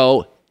believe,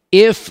 though,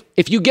 if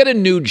you get a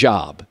new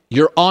job,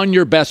 you're on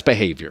your best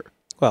behavior?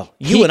 Well,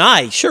 you and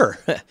I, sure.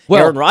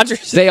 Well, Aaron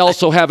Rodgers. They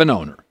also have an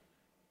owner.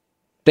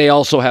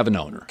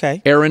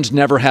 Okay. Aaron's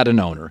never had an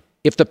owner.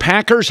 If the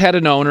Packers had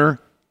an owner,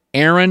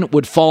 Aaron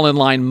would fall in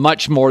line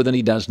much more than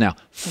he does now.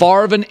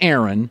 Favre and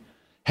Aaron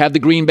have the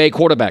Green Bay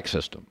quarterback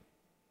system,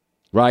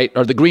 right?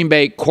 Or the Green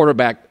Bay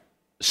quarterback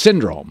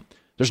syndrome.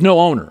 There's no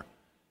owner.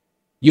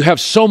 You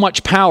have so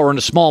much power in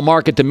a small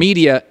market. The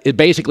media, it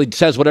basically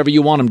says whatever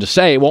you want them to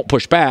say. It won't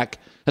push back.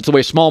 That's the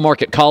way small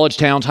market college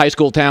towns, high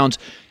school towns,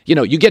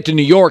 you get to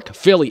New York,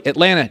 Philly,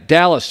 Atlanta,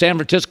 Dallas, San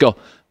Francisco.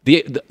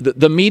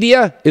 The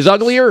media is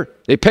uglier.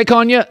 They pick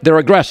on you. They're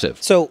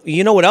aggressive. So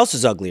you know what else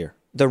is uglier?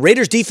 The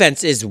Raiders'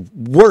 defense is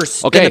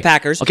worse than the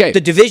Packers. Okay.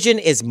 The division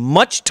is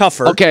much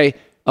tougher. Okay,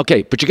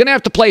 but you're going to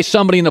have to play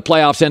somebody in the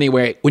playoffs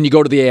anyway when you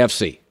go to the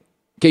AFC.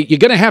 Okay, you're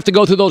going to have to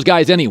go through those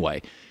guys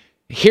anyway.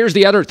 Here's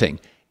the other thing.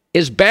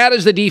 As bad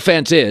as the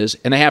defense is,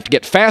 and they have to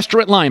get faster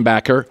at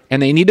linebacker,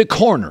 and they need a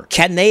corner.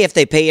 Can they if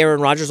they pay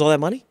Aaron Rodgers all that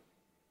money?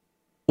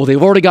 Well,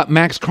 they've already got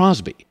Max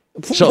Crosby.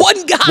 So,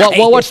 one guy.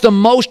 Well, what's the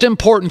most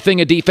important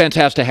thing a defense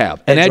has to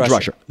have? An edge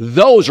rusher.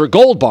 Those are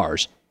gold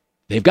bars.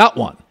 They've got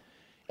one.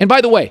 And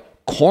by the way,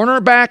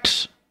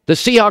 cornerbacks, the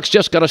Seahawks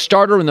just got a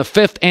starter in the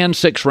 5th and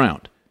 6th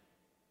round.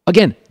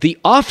 Again, the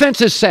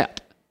offense is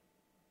set.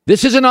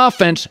 This is an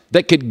offense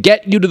that could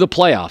get you to the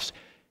playoffs.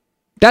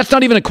 That's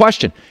not even a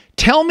question.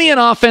 Tell me an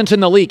offense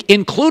in the league,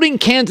 including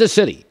Kansas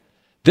City,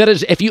 that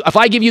is, if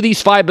I give you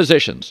these 5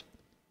 positions,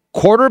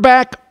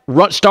 quarterback,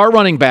 star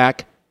running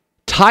back,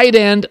 tight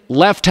end,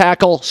 left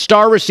tackle,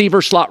 star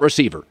receiver, slot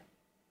receiver.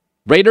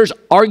 Raiders,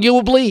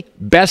 arguably,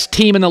 best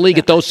team in the league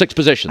at those 6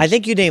 positions. I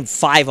think you named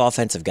 5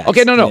 offensive guys.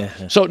 Okay, no.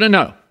 Yeah. So,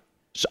 no.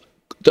 So,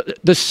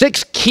 the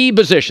 6 key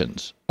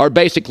positions are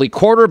basically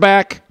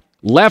quarterback,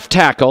 left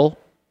tackle,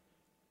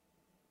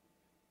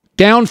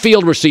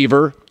 downfield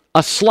receiver,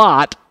 a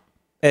slot.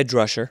 Edge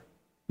rusher.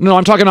 No,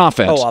 I'm talking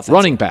offense. Offense.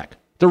 Running back.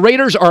 The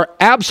Raiders are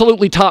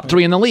absolutely top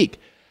 3 in the league.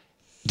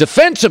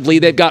 Defensively,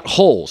 they've got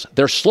holes.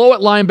 They're slow at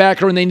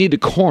linebacker, and they need a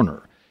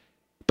corner.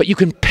 But you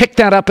can pick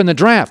that up in the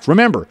draft.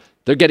 Remember,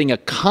 they're getting a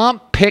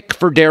comp pick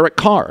for Derek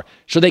Carr,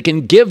 so they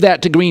can give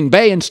that to Green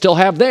Bay and still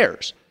have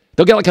theirs.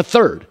 They'll get like a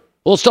third.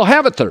 We'll still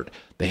have a third.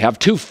 They have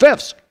 2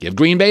 fifths. Give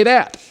Green Bay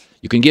that.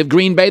 You can give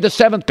Green Bay the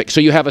 7th pick. So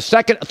you have a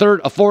 2nd, a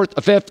 3rd, a 4th,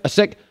 a 5th, a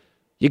 6th.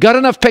 You got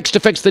enough picks to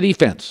fix the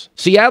defense.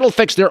 Seattle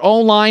fixed their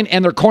O-line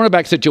and their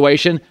cornerback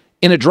situation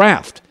in a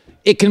draft.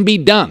 It can be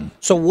done.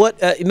 So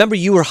what? Remember,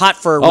 you were hot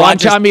for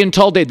Rodgers. I'm being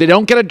told they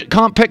don't get a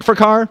comp pick for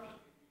Carr?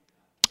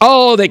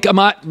 Oh,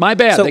 my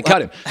bad. So, they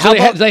cut him.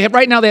 So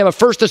right now they have a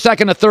 1st, a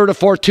 2nd, a 3rd, a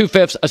 4th, 2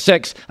 fifths, a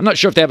 6th. I'm not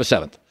sure if they have a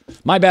 7th.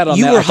 My bad on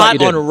that. You were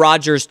hot on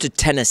Rodgers to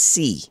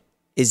Tennessee.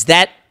 Is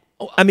that?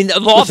 I mean,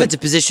 the offensive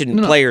position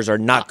players are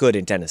not good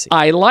in Tennessee.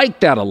 I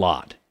like that a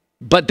lot.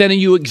 But then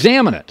you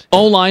examine it.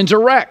 O-line's a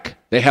wreck.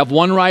 They have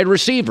one wide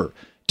receiver.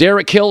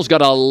 Derek Hill's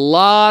got a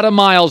lot of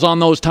miles on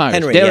those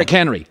tires. Derrick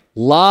Henry, a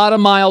lot of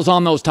miles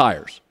on those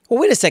tires. Well,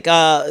 wait a sec.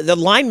 The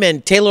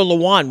lineman, Taylor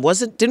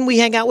Lewan, didn't we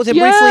hang out with him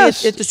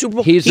briefly at the Super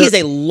Bowl? He's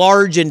a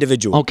large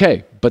individual.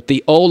 Okay, but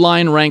the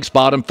O-line ranks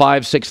bottom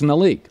 5, 6 in the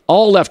league.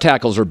 All left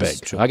tackles are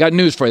big. I got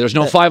news for you. There's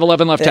no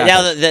 5'11" left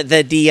tackles. Now,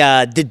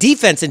 the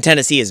defense in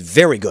Tennessee is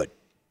very good.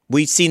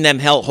 We've seen them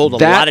hold a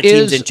lot of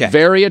teams in check. That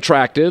is very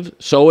attractive.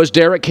 So is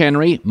Derrick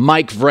Henry,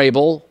 Mike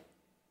Vrabel.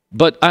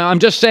 But I'm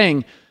just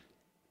saying,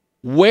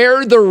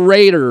 where the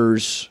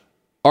Raiders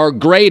are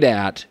great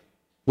at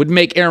would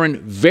make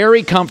Aaron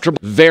very comfortable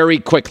very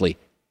quickly.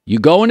 You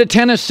go into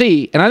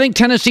Tennessee, and I think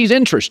Tennessee's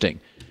interesting,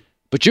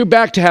 but you're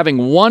back to having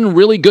one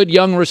really good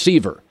young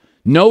receiver,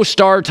 no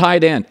star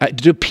tight end.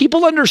 Do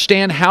people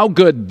understand how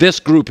good this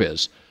group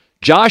is?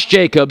 Josh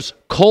Jacobs,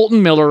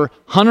 Colton Miller,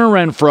 Hunter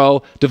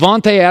Renfrow,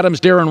 Devontae Adams,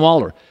 Darren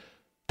Waller.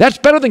 That's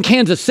better than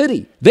Kansas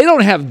City. They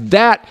don't have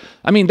that.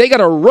 I mean, they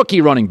got a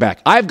rookie running back.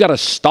 I've got a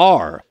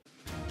star.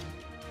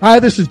 Hi,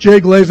 this is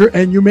Jay Glazer,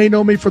 and you may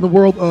know me from the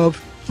world of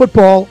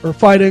football or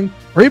fighting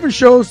or even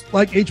shows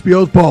like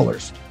HBO's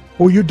Ballers.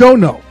 What you don't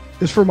know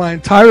is for my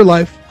entire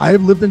life, I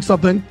have lived in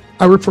something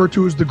I refer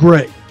to as the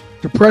gray.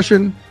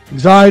 Depression,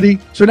 anxiety.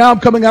 So now I'm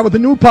coming out with a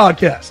new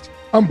podcast,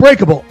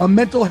 Unbreakable, a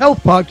mental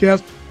health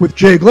podcast with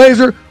Jay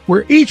Glazer,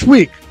 where each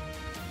week,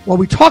 while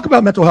we talk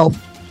about mental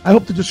health, I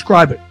hope to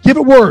describe it. Give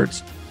it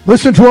words.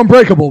 Listen to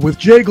Unbreakable with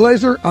Jay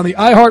Glazer on the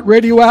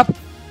iHeartRadio app,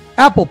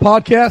 Apple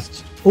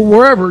Podcasts, or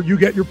wherever you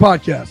get your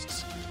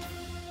podcasts.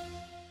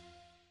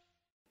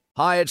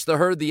 Hi, it's The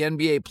Herd. The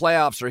NBA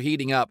playoffs are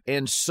heating up,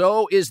 and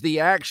so is the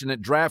action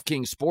at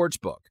DraftKings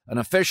Sportsbook, an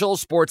official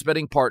sports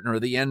betting partner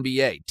of the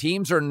NBA.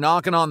 Teams are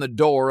knocking on the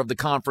door of the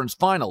conference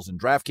finals, and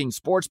DraftKings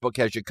Sportsbook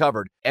has you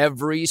covered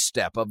every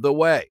step of the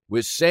way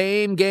with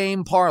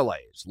same-game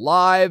parlays,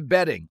 live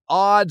betting,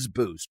 odds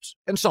boosts,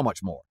 and so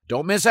much more.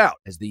 Don't miss out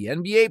as the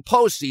NBA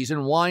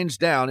postseason winds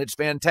down. It's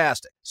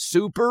fantastic.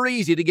 Super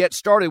easy to get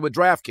started with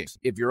DraftKings.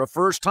 If you're a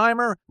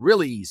first-timer,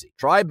 really easy.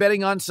 Try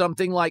betting on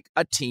something like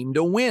a team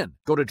to win.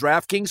 Go to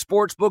DraftKings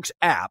Sportsbook's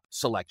app,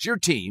 select your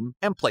team,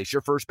 and place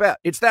your first bet.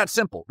 It's that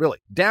simple, really.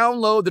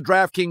 Download the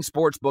DraftKings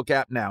Sportsbook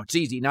app now. It's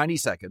easy, 90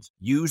 seconds.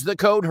 Use the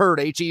code HERD,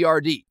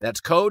 H-E-R-D.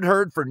 That's code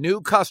HERD for new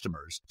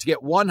customers to get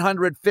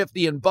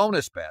 $150 in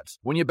bonus bets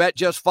when you bet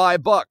just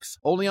 $5.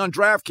 Only on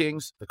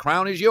DraftKings. The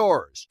crown is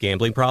yours.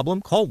 Gambling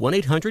problem? Call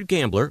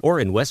 1-800-GAMBLER, or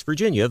in West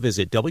Virginia,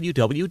 visit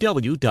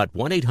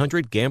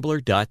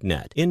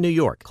www.1800gambler.net. In New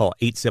York, call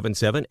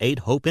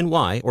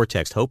 877-8-HOPE-NY or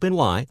text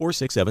HOPE-NY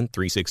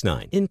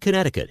 467-369. In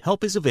Connecticut,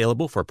 help is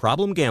available for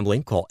problem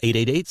gambling. Call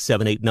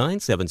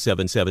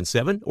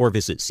 888-789-7777 or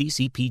visit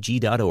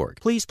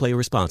ccpg.org. Please play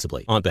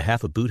responsibly. On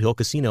behalf of Boot Hill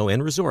Casino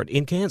and Resort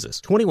in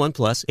Kansas, 21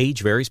 plus,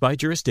 age varies by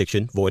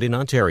jurisdiction, void in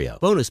Ontario.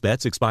 Bonus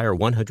bets expire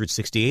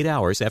 168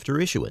 hours after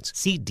issuance.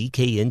 See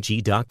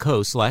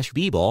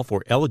dkng.co/bball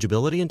for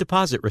eligibility and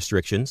deposit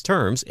restrictions,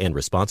 terms, and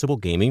responsible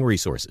gaming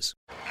resources.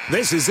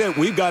 This is it.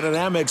 We've got an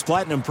Amex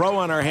Platinum Pro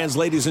on our hands,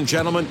 ladies and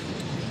gentlemen.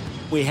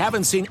 We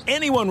haven't seen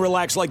anyone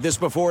relax like this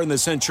before in the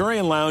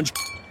Centurion Lounge.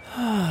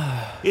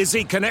 Is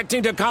he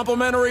connecting to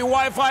complimentary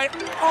Wi-Fi?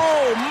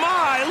 Oh,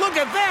 my! Look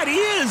at that! He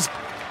is!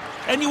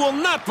 And you will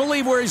not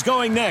believe where he's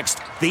going next.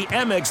 The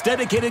Amex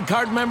dedicated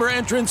card member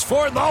entrance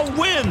for the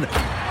win.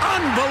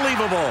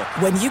 Unbelievable.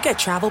 When you get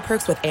travel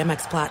perks with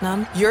Amex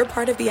Platinum, you're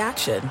part of the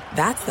action.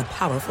 That's the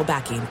powerful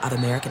backing of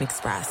American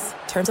Express.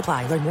 Terms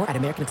apply. Learn more at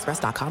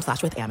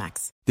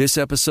americanexpress.com/withAmex. This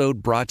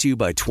episode brought to you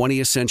by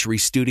 20th Century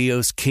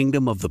Studios'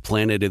 Kingdom of the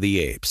Planet of the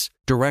Apes.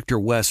 Director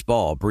Wes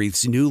Ball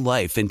breathes new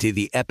life into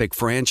the epic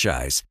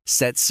franchise,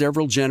 set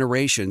several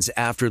generations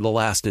after the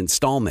last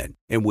installment,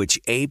 in which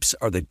apes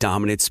are the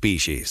dominant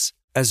species.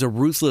 As a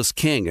ruthless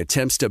king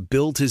attempts to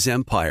build his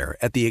empire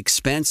at the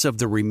expense of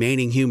the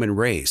remaining human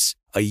race,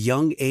 a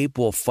young ape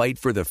will fight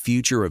for the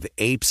future of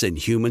apes and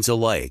humans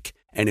alike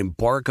and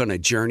embark on a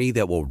journey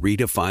that will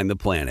redefine the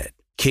planet.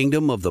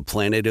 Kingdom of the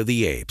Planet of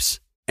the Apes.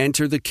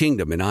 Enter the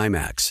kingdom in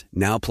IMAX,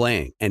 now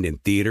playing and in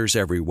theaters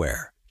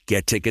everywhere.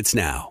 Get tickets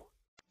now.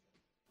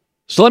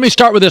 So let me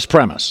start with this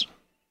premise.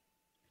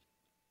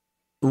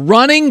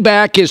 Running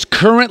back is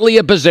currently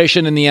a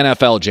position in the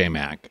NFL,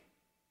 J-Mac,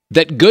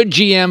 that good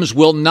GMs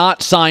will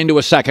not sign to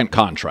a second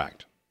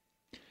contract.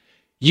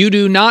 You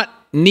do not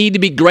need to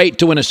be great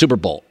to win a Super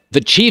Bowl.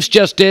 The Chiefs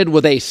just did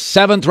with a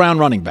 7th-round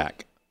running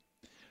back.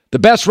 The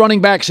best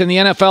running backs in the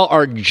NFL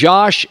are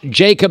Josh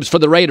Jacobs for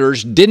the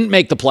Raiders, didn't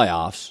make the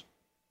playoffs.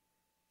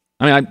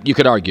 I mean, you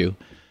could argue.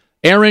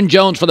 Aaron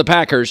Jones for the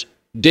Packers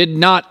did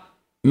not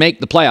make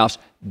the playoffs.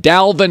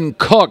 Dalvin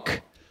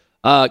Cook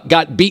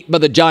got beat by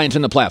the Giants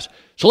in the playoffs.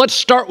 So let's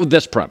start with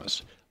this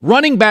premise.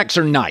 Running backs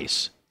are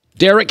nice.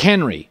 Derrick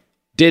Henry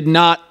did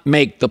not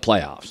make the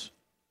playoffs.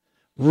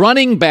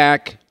 Running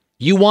back,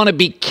 you want to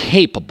be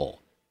capable.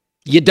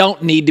 You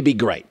don't need to be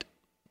great.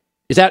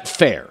 Is that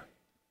fair?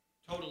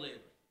 Totally.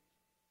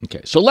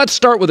 Okay, so let's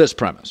start with this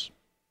premise.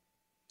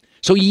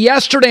 So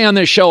yesterday on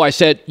this show, I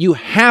said you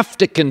have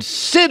to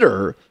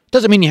consider,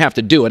 doesn't mean you have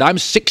to do it. I'm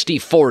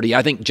 60-40.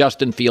 I think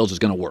Justin Fields is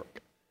going to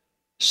work.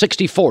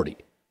 60-40.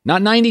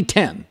 Not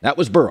 90-10. That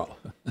was Burrow.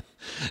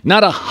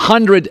 Not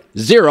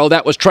 100-0.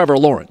 That was Trevor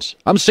Lawrence.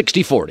 I'm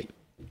 60-40.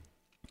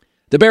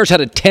 The Bears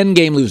had a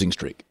 10-game losing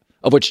streak,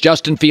 of which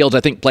Justin Fields,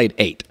 I think, played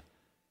 8.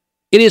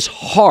 It is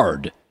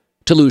hard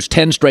to lose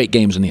 10 straight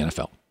games in the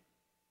NFL.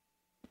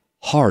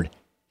 Hard.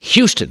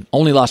 Houston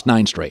only lost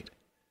 9 straight.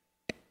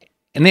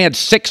 And they had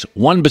 6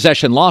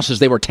 one-possession losses.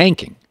 They were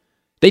tanking.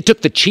 They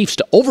took the Chiefs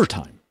to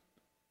overtime.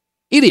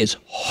 It is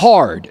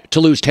hard to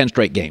lose 10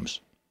 straight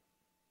games.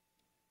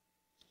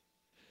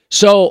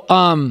 So,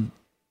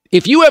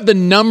 if you have the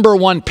number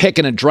 1 pick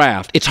in a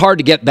draft, it's hard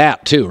to get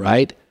that too,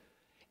 right?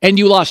 And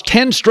you lost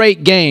 10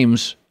 straight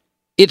games,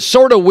 it's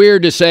sort of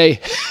weird to say,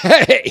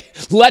 hey,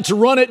 let's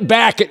run it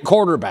back at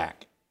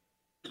quarterback.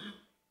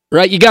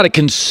 Right? You got to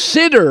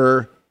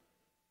consider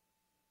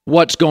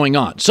what's going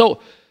on. So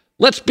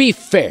let's be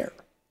fair,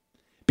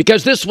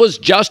 because this was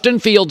Justin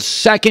Fields'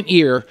 2nd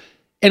year,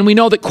 and we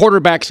know that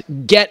quarterbacks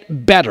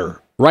get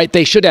better, right?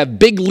 They should have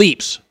big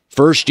leaps.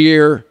 1st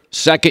year,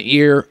 2nd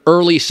year,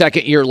 early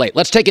 2nd year, late.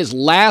 Let's take his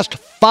last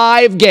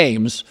 5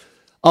 games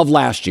of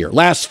last year.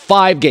 Last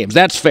 5 games.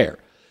 That's fair.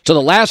 So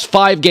the last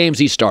 5 games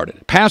he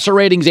started. Passer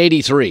ratings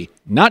 83.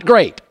 Not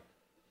great.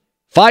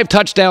 5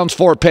 touchdowns,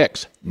 4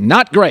 picks.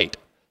 Not great.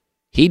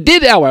 He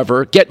did,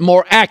 however, get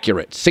more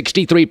accurate.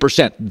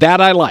 63%.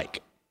 That I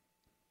like.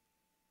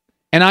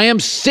 And I am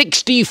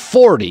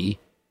 60-40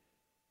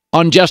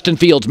 on Justin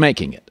Fields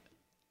making it.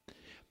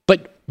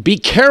 But be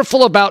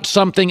careful about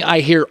something I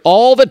hear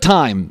all the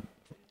time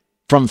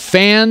from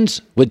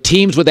fans with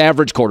teams with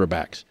average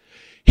quarterbacks.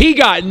 He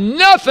got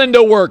nothing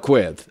to work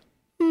with.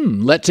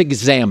 Let's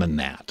examine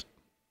that.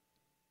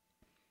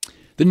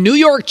 The New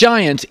York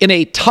Giants, in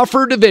a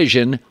tougher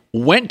division,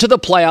 went to the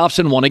playoffs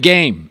and won a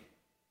game.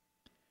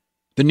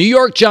 The New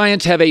York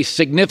Giants have a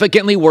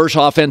significantly worse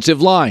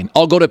offensive line.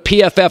 I'll go to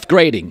PFF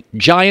grading.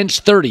 Giants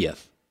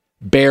 30th,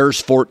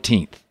 Bears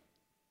 14th.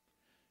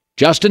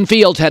 Justin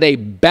Fields had a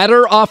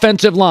better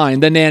offensive line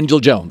than Daniel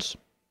Jones.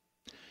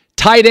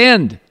 Tight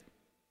end,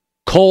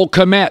 Cole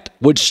Kmet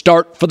would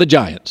start for the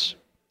Giants.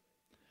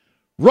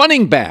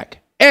 Running back,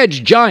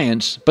 edge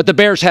Giants, but the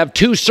Bears have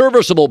 2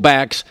 serviceable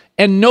backs,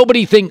 and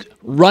nobody thinks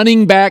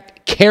running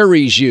back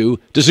carries you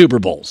to Super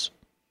Bowls.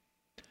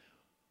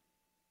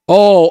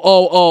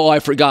 Oh, I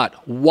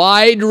forgot.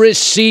 Wide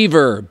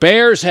receiver.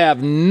 Bears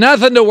have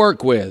nothing to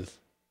work with.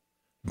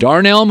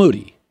 Darnell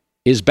Mooney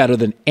is better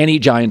than any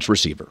Giants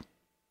receiver.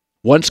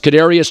 Once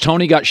Kadarius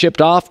Toney got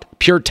shipped off,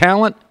 pure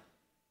talent,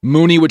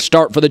 Mooney would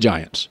start for the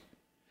Giants.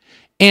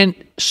 And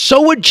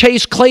so would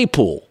Chase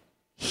Claypool.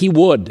 He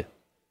would.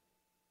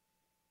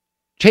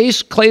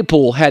 Chase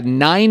Claypool had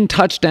 9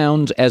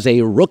 touchdowns as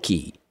a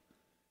rookie.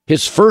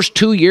 His first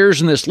 2 years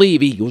in this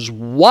league, he was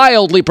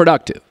wildly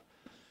productive.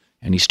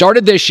 And he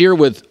started this year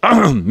with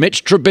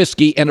Mitch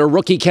Trubisky and a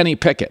rookie Kenny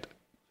Pickett.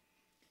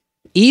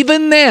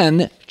 Even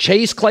then,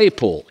 Chase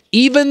Claypool,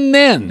 even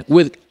then,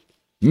 with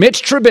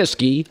Mitch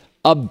Trubisky,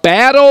 a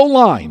bad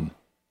O-line,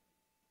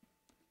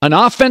 an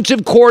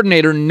offensive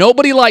coordinator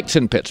nobody likes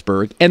in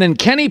Pittsburgh, and then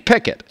Kenny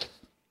Pickett,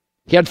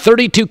 he had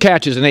 32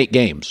 catches in 8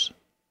 games.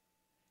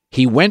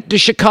 He went to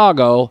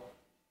Chicago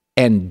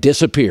and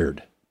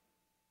disappeared.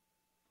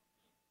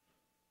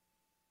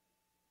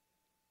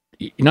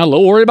 You're not a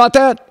little worried about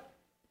that?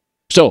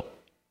 So,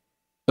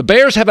 the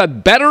Bears have a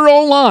better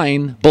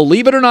O-line,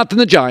 believe it or not, than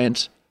the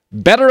Giants,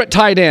 better at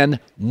tight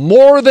end,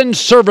 more than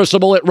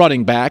serviceable at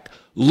running back.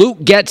 Luke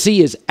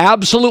Getsy is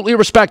absolutely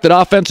respected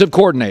offensive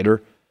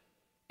coordinator,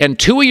 and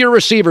 2 of your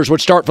receivers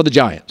would start for the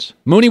Giants.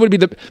 Mooney would be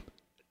the...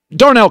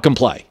 Darnell can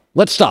play.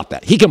 Let's stop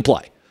that. He can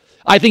play.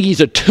 I think he's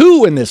a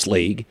 2 in this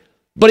league,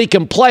 but he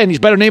can play, and he's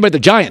better than anybody the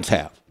Giants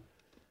have.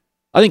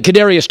 I think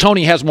Kadarius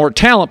Toney has more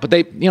talent, but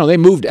they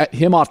moved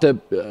him off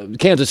to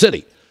Kansas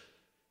City.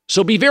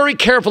 So be very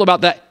careful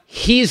about that.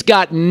 He's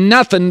got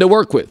nothing to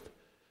work with.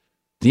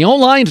 The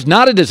O-line's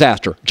not a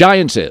disaster.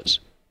 Giants is.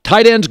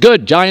 Tight end's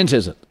good. Giants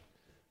isn't.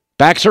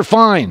 Backs are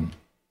fine.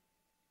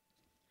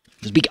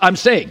 I'm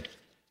saying,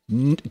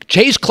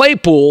 Chase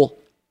Claypool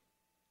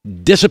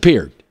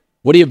disappeared.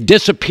 Would he have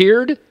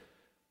disappeared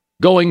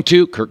going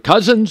to Kirk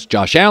Cousins,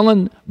 Josh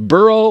Allen,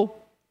 Burrow,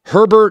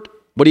 Herbert?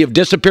 Would he have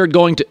disappeared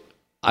going to...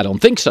 I don't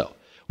think so.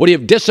 Would he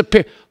have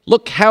disappeared?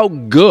 Look how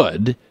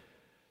good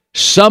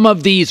some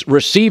of these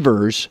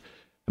receivers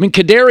I mean,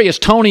 Kadarius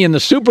Toney in the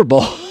Super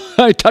Bowl,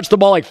 I touched the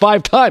ball like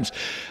 5 times.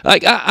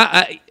 Like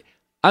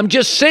I'm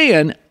just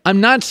saying,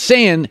 I'm not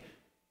saying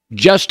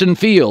Justin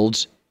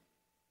Fields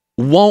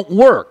won't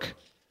work.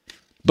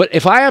 But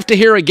if I have to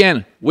hear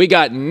again, we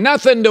got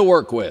nothing to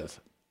work with,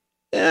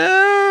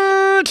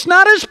 it's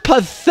not as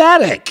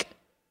pathetic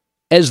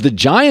as the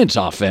Giants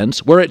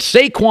offense, where it's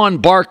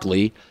Saquon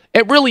Barkley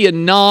at really a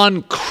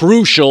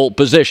non-crucial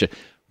position.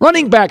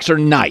 Running backs are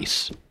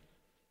nice.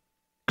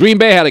 Green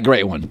Bay had a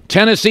great one.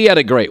 Tennessee had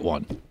a great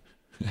one.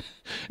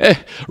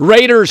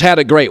 Raiders had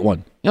a great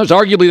one. It was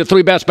arguably the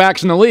 3 best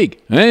backs in the league.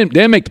 They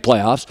didn't make the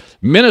playoffs.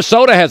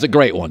 Minnesota has a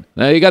great one.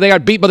 They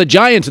got beat by the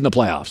Giants in the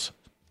playoffs.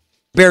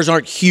 Bears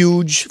aren't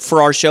huge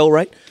for our show,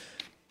 right?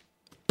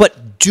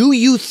 But do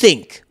you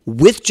think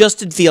with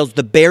Justin Fields,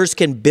 the Bears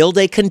can build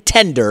a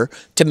contender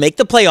to make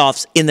the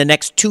playoffs in the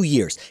next 2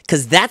 years?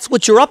 Because that's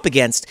what you're up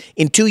against.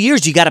 In 2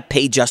 years, you got to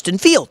pay Justin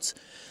Fields.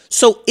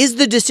 So is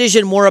the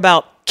decision more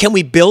about, can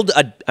we build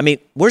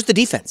where's the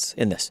defense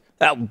in this?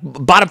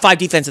 Bottom 5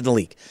 defense in the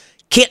league.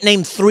 Can't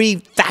name 3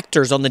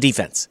 factors on the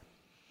defense.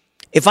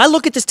 If I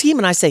look at this team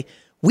and I say,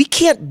 we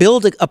can't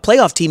build a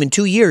playoff team in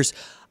 2 years,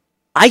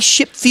 I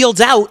ship Fields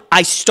out.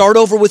 I start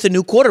over with a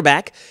new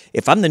quarterback.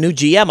 If I'm the new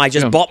GM, I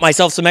just bought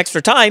myself some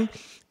extra time.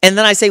 And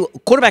then I say,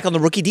 quarterback on the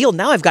rookie deal.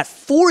 Now I've got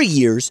 4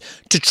 years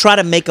to try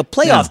to make a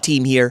playoff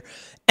team here.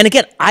 And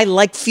again, I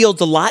like Fields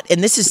a lot.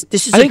 And this is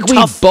I think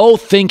we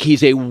both think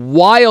he's a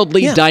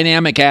wildly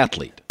dynamic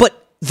athlete.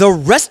 But the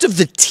rest of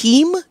the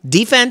team,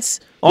 defense,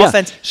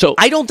 offense, so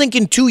I don't think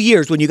in 2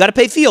 years, when you got to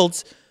pay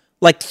Fields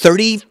like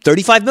 30,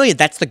 35 million,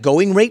 that's the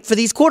going rate for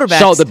these quarterbacks.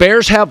 So the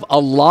Bears have a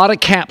lot of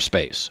cap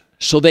space.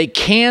 So they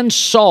can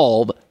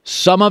solve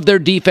some of their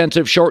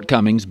defensive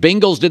shortcomings.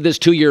 Bengals did this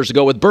 2 years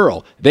ago with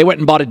Burrow. They went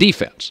and bought a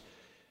defense.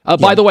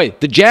 By the way,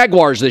 the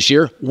Jaguars this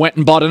year went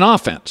and bought an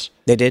offense.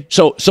 They did.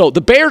 So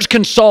the Bears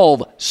can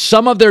solve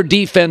some of their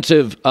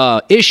defensive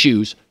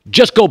issues.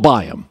 Just go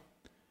buy them.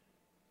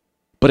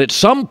 But at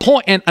some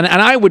point, and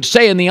I would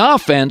say in the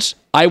offense,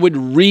 I would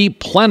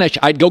replenish.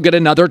 I'd go get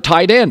another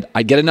tight end.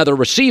 I'd get another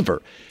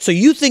receiver. So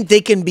you think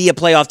they can be a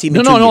playoff team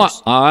in 2 years?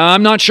 No.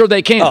 I'm not sure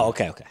they can. Oh,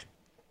 okay.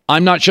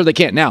 I'm not sure they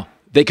can. Now,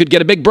 they could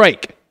get a big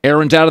break.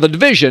 Aaron's out of the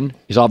division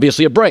is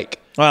obviously a break.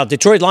 Well,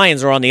 Detroit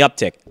Lions are on the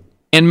uptick.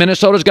 And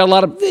Minnesota's got a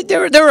lot of...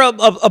 They're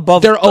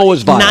above... They're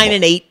always viable. 9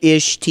 and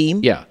 8-ish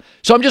team. Yeah.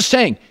 So I'm just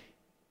saying,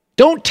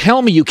 don't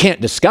tell me you can't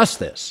discuss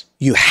this.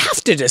 You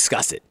have to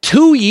discuss it.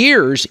 2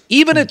 years,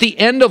 even at the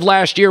end of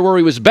last year where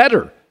he was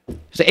better,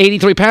 it's an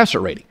 83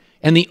 passer rating.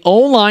 And the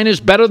O-line is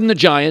better than the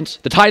Giants.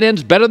 The tight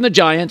end's better than the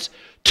Giants.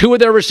 2 of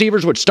their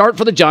receivers would start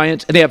for the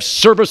Giants, and they have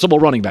serviceable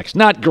running backs.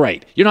 Not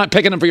great. You're not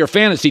picking them for your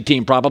fantasy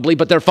team probably,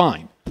 but they're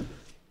fine.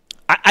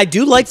 I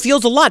do like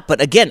Fields a lot,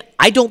 but again,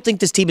 I don't think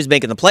this team is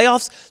making the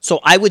playoffs, so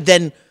I would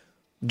then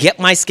get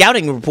my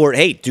scouting report.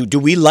 Hey, do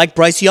we like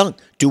Bryce Young?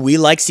 Do we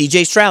like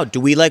C.J. Stroud? Do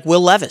we like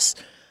Will Levis?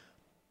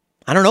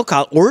 I don't know,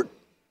 Kyle. Or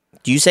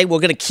do you say we're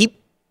going to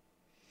keep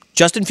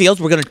Justin Fields?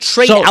 We're going to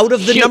trade out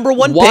of the number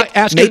 1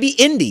 pick. Maybe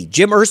Indy.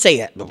 Jim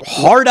Irsay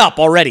hard up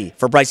already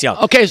for Bryce Young.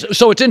 Okay,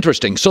 so it's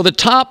interesting. So the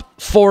top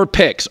 4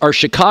 picks are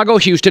Chicago,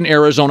 Houston,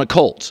 Arizona,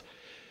 Colts.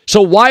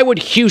 So why would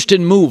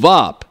Houston move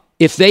up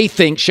if they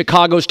think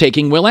Chicago's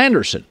taking Will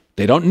Anderson?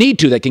 They don't need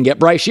to. They can get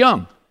Bryce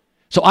Young.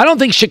 So I don't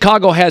think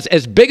Chicago has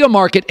as big a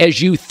market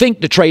as you think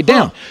to trade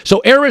down.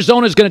 So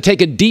Arizona's going to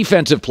take a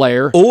defensive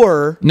player.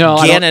 Or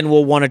Gannon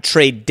will want to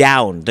trade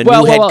down. The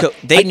new head coach.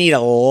 They need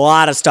a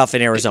lot of stuff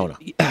in Arizona.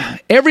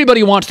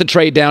 Everybody wants to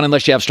trade down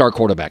unless you have star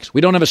quarterbacks.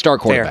 We don't have a star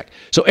quarterback. Fair.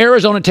 So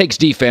Arizona takes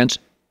defense.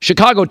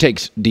 Chicago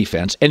takes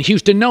defense. And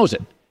Houston knows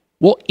it.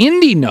 Well,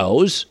 Indy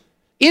knows.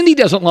 Indy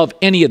doesn't love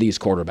any of these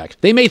quarterbacks.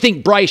 They may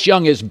think Bryce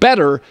Young is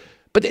better,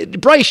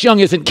 but Bryce Young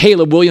isn't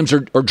Caleb Williams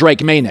or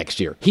Drake May next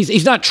year.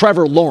 He's not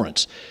Trevor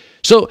Lawrence.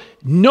 So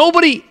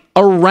nobody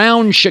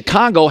around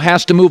Chicago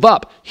has to move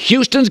up.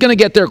 Houston's going to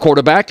get their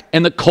quarterback,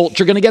 and the Colts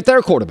are going to get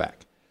their quarterback.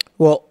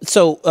 Well,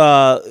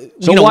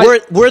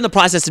 we're in the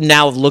process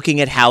now of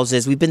looking at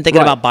houses. We've been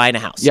thinking about buying a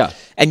house. Yeah.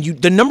 And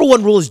the number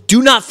 1 rule is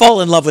do not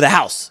fall in love with a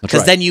house,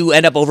 because then you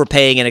end up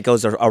overpaying and it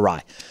goes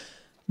awry.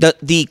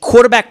 The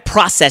quarterback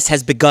process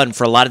has begun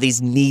for a lot of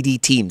these needy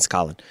teams,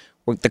 Colin.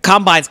 The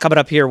combine's coming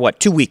up here,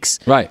 2 weeks?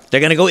 Right. They're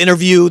going to go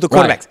interview the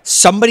quarterbacks. Right.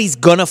 Somebody's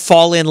going to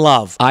fall in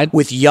love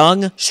with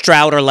Young,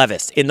 Stroud, or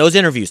Levis. In those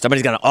interviews,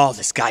 somebody's going to,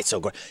 this guy's so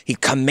good. He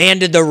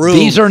commanded the room.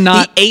 These are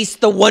not... He aced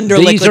the wonder.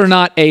 These are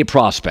not A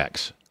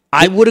prospects.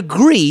 I would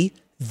agree.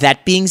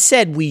 That being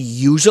said,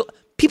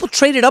 people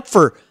traded up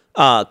for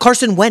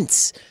Carson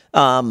Wentz.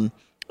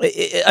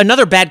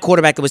 Another bad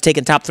quarterback that was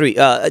taken top 3.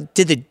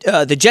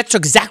 The Jets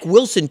took Zach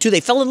Wilson, too.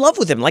 They fell in love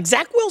with him, like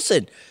Zach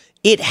Wilson.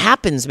 It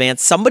happens, man.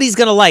 Somebody's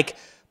going to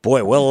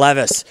Will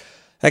Levis.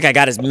 That guy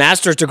got his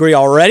master's degree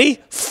already.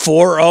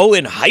 4.0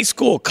 in high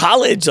school,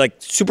 college,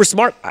 super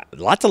smart. A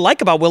lot to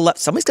like about Will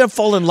Levis. Somebody's going to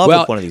fall in love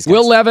with one of these guys.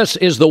 Will Levis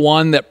is the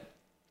one that,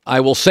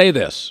 I will say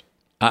this.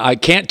 I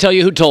can't tell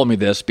you who told me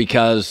this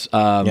because...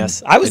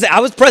 yes, I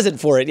was present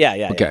for it.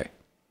 Yeah. Okay.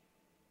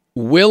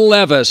 Will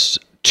Levis,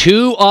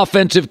 2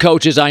 offensive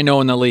coaches I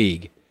know in the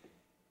league,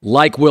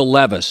 like Will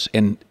Levis,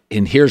 and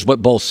here's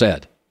what both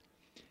said.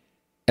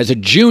 As a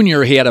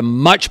junior, he had a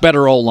much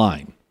better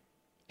O-line.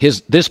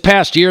 This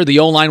past year, the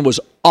O-line was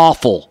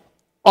awful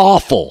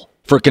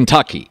for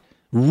Kentucky.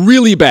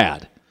 Really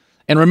bad.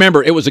 And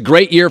remember, it was a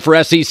great year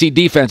for SEC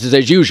defenses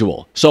as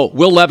usual. So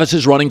Will Levis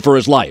is running for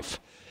his life.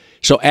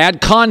 So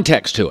add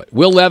context to it.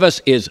 Will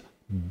Levis is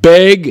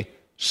big,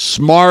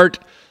 smart.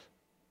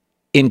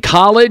 In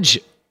college,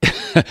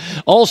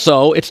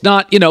 also, it's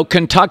not,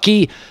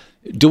 Kentucky.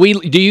 Do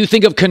you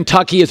think of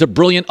Kentucky as a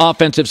brilliant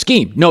offensive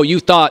scheme? No, you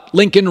thought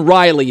Lincoln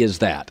Riley is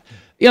that.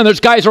 There's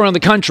guys around the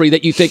country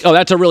that you think, oh,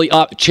 that's a really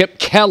Chip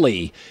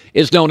Kelly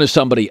is known as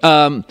somebody.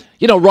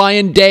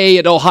 Ryan Day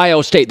at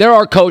Ohio State. There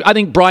are coaches. I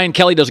think Brian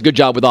Kelly does a good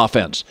job with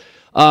offense.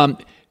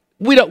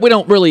 We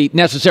don't really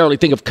necessarily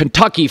think of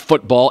Kentucky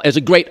football as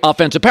a great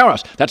offensive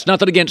powerhouse. That's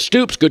nothing against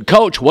Stoops, good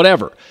coach,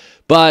 whatever.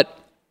 But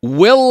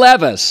Will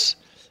Levis,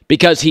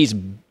 because he's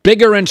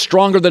bigger and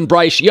stronger than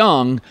Bryce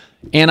Young,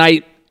 and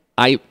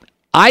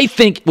I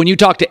think when you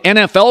talk to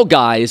NFL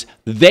guys,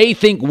 they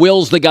think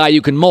Will's the guy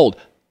you can mold.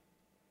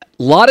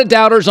 A lot of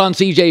doubters on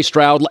C.J.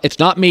 Stroud. It's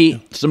not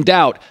me, some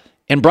doubt.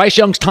 And Bryce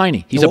Young's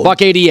tiny. He's a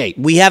 $188.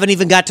 We haven't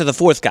even got to the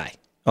fourth guy.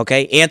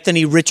 Okay,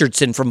 Anthony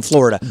Richardson from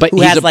Florida,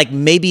 who has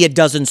maybe a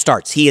dozen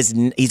starts. He's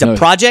a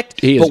project,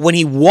 but when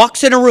he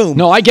walks in a room,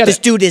 this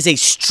dude is a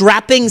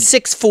strapping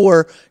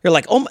 6'4". You're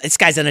like, oh, this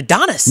guy's an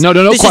Adonis. No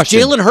question.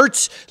 Is Jalen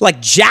Hurts,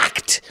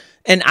 jacked.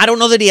 And I don't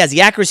know that he has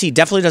the accuracy. He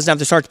definitely doesn't have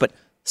the starts, but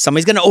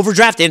somebody's going to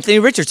overdraft Anthony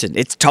Richardson.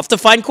 It's tough to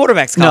find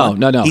quarterbacks, Colin.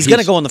 No. He's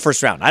going to go in the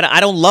first round. I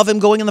don't love him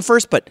going in the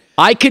first, but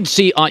I could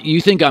see, you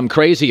think I'm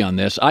crazy on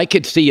this, I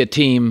could see a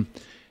team,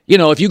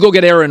 if you go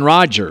get Aaron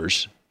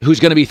Rodgers, who's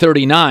going to be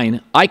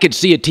 39, I could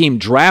see a team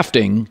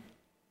drafting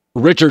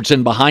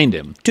Richardson behind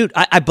him. Dude,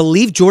 I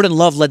believe Jordan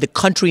Love led the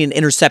country in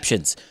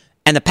interceptions,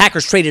 and the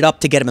Packers traded up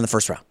to get him in the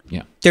first round.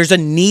 Yeah. There's a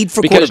need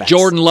for because quarterbacks.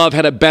 Jordan Love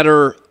had a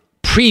better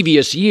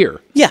previous year.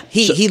 Yeah,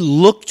 he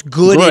looked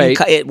good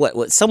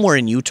somewhere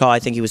in Utah. I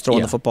think he was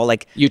throwing the football.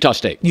 Utah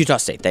State.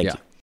 Thank you.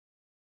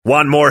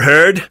 Want more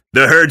Herd?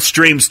 The Herd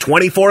streams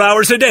 24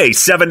 hours a day,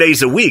 7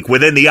 days a week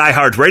within the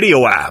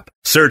iHeartRadio app.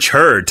 Search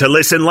Herd to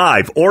listen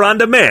live or on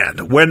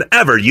demand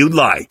whenever you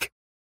like.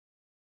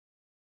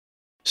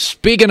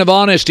 Speaking of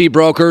honesty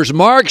brokers,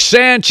 Mark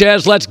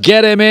Sanchez, let's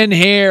get him in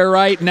here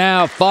right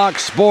now.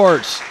 Fox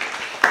Sports.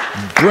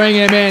 Bring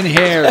him in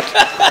here.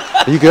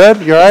 You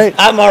good? You all right?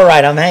 I'm all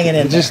right. I'm hanging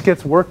in. He just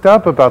gets worked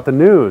up about the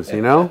news,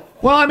 Well,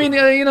 I mean,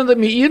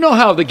 you know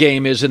how the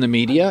game is in the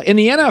media. In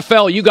the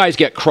NFL, you guys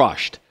get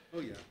crushed.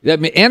 The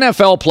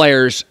NFL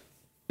players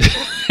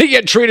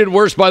get treated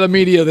worse by the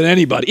media than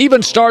anybody.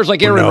 Even stars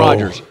like Aaron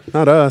Rodgers.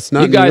 Not us.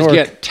 Not you guys New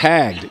York. get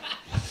tagged.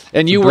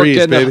 And you worked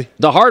in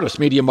the hardest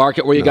media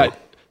market where you got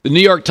the New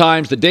York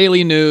Times, the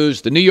Daily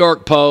News, the New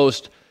York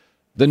Post,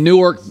 the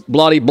Newark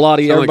bloody.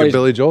 Sound like a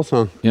Billy Joel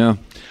song. Yeah.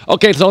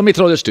 Okay, so let me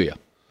throw this to you.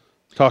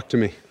 Talk to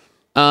me.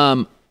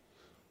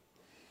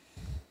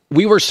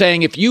 We were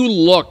saying if you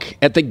look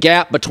at the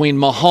gap between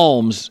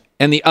Mahomes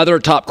and the other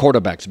top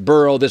quarterbacks,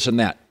 Burrow, this and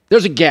that,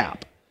 there's a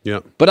gap.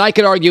 Yeah. But I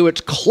could argue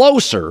it's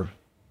closer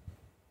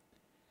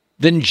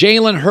than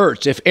Jalen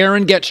Hurts if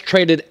Aaron gets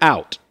traded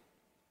out.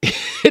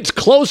 It's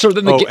closer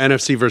than the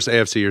NFC versus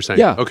AFC, you're saying?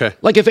 Yeah. Okay.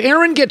 Like if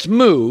Aaron gets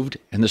moved,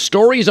 and the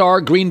stories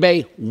are Green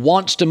Bay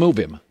wants to move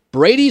him.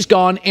 Brady's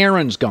gone,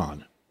 Aaron's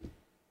gone.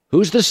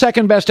 Who's the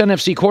second best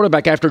NFC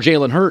quarterback after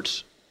Jalen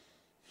Hurts?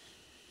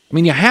 I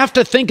mean, you have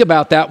to think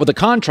about that with the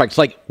contract. It's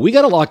like, we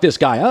got to lock this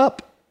guy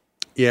up.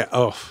 Yeah.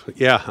 Oh,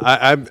 yeah.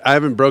 I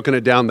haven't broken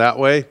it down that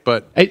way,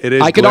 but it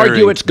is. I could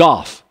argue it's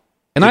Goff,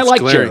 and I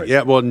like glaring. Jared.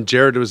 Yeah. Well, and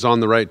Jared was on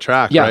the right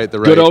track, yeah, right? The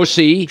good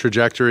right OC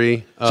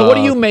trajectory. So, what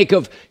do you make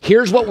of?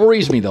 Here's what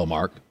worries me, though,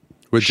 Mark.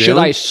 With Should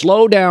I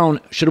slow down?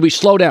 Should we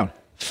slow down?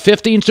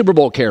 15 Super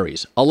Bowl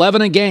carries,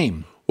 11 a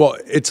game. Well,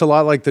 it's a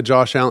lot like the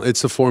Josh Allen.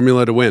 It's the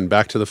formula to win.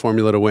 Back to the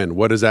formula to win.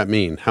 What does that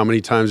mean? How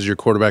many times is your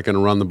quarterback going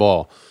to run the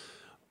ball?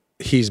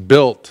 He's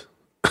built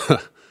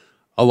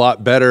a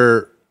lot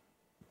better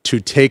to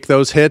take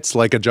those hits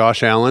like a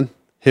Josh Allen.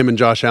 Him and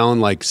Josh Allen,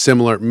 like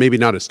similar, maybe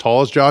not as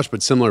tall as Josh,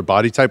 but similar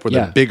body type where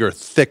they're bigger,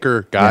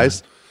 thicker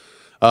guys.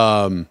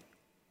 Yeah.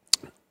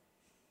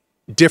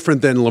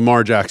 Different than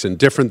Lamar Jackson,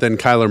 different than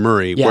Kyler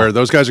Murray, where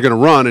those guys are going to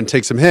run and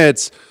take some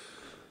hits,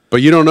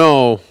 but you don't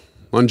know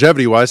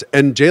longevity-wise.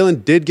 And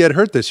Jalen did get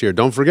hurt this year.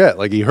 Don't forget.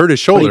 Like, he hurt his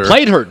shoulder. But he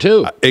played hurt,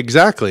 too.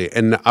 Exactly.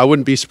 And I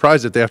wouldn't be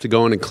surprised if they have to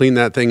go in and clean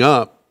that thing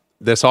up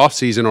this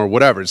offseason or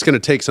whatever. It's going to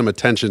take some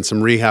attention,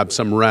 some rehab,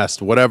 some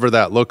rest, whatever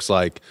that looks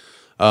like.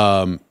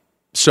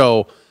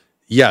 So,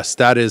 yes,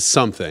 that is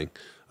something.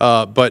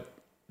 But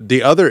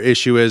the other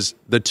issue is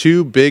the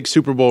two big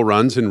Super Bowl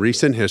runs in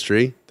recent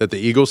history that the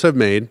Eagles have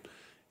made,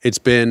 it's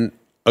been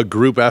a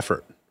group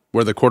effort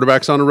where the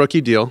quarterback's on a rookie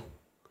deal,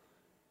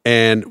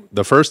 and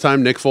the first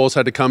time Nick Foles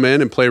had to come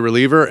in and play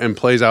reliever and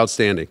plays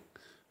outstanding.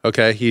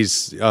 Okay,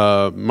 he's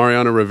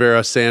Mariano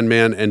Rivera,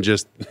 Sandman, and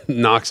just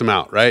knocks him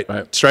out, right?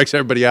 Strikes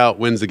everybody out,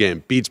 wins the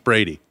game, beats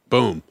Brady.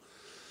 Boom.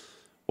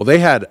 Well, they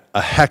had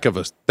a heck of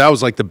that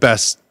was like the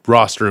best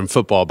roster in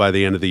football by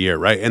the end of the year,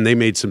 right? And they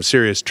made some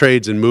serious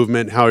trades and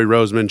movement. Howie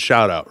Roseman,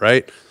 shout out,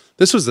 right?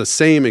 This was the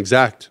same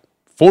exact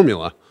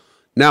formula.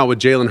 Now with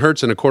Jalen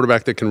Hurts and a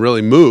quarterback that can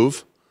really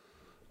move,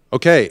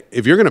 okay,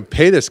 if you're going to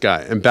pay this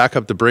guy and back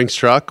up the Brinks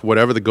truck,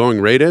 whatever the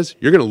going rate is,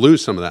 you're going to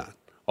lose some of that.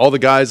 All the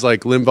guys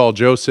like Linval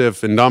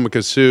Joseph and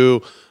Ndamukong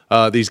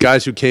Suh, these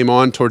guys who came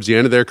on towards the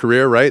end of their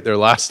career, right? Their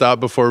last stop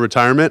before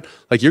retirement,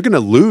 like you're going to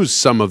lose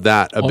some of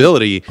that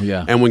ability.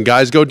 Yeah. And when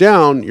guys go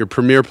down, your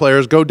premier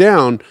players go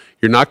down,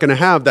 you're not going to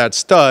have that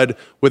stud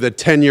with a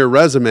 10-year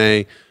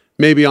resume,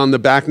 maybe on the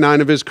back nine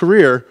of his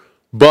career,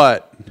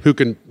 but who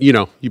can,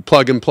 you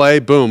plug and play,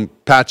 boom,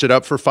 patch it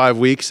up for 5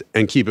 weeks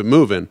and keep it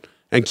moving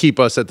and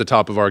keep us at the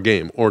top of our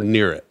game or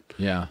near it.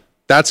 Yeah.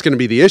 That's going to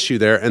be the issue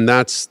there, and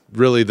that's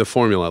really the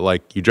formula.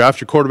 Like, you draft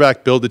your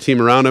quarterback, build the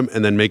team around him,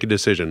 and then make a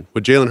decision.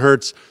 With Jalen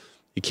Hurts,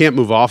 you can't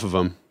move off of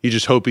him. You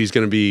just hope he's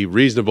going to be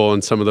reasonable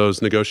in some of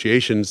those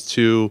negotiations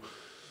to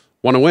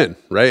want to win,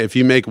 right? If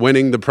you make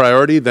winning the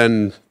priority,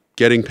 then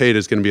getting paid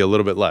is going to be a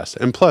little bit less.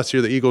 And plus,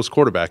 you're the Eagles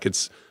quarterback.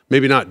 It's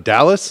maybe not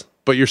Dallas,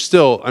 but you're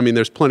still,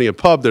 there's plenty of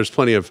pub, there's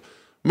plenty of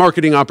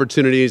marketing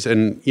opportunities,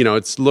 and,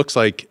 it looks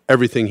like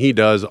everything he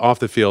does off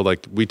the field,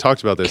 like we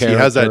talked about this, he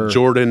has that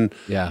Jordan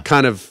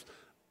kind of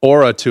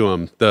aura to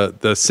him,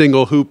 the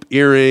single hoop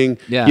earring,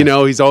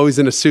 he's always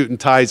in a suit and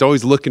tie, he's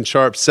always looking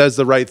sharp, says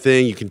the right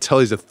thing, you can tell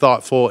he's a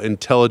thoughtful,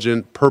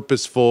 intelligent,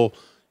 purposeful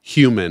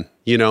human,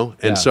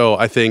 and so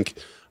I think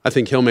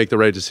he'll make the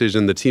right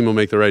decision, the team will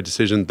make the right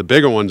decision. The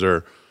bigger ones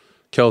are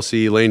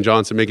Kelsey, Lane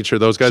Johnson, making sure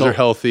those guys are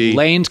healthy.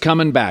 Lane's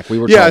coming back. We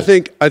were told. I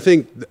think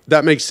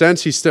that makes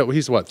sense. He's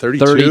what,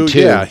 32? 32.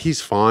 Yeah, he's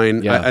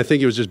fine. Yeah. I think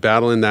he was just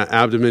battling that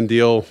abdomen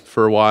deal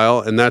for a while,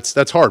 and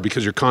that's hard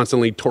because you're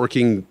constantly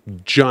torquing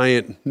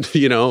giant,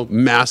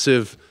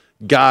 massive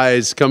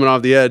guys coming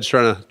off the edge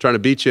trying to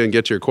beat you and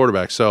get to your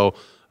quarterback. So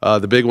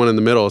the big one in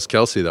the middle is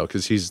Kelsey, though,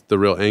 because he's the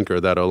real anchor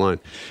of that O-line.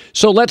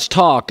 So let's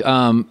talk.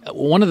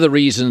 One of the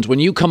reasons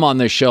when you come on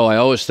this show, I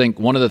always think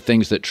one of the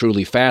things that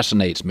truly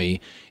fascinates me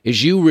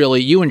is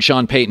you and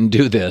Sean Payton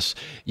do this.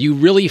 You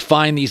really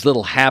find these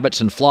little habits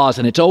and flaws,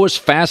 and it's always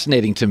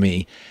fascinating to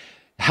me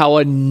how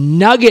a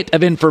nugget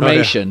of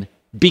information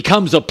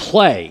becomes a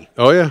play.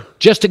 Oh, yeah.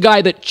 Just a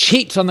guy that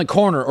cheats on the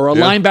corner or a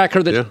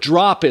linebacker that's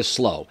drop is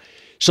slow.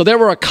 So there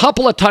were a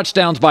couple of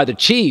touchdowns by the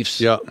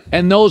Chiefs,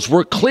 and those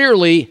were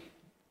clearly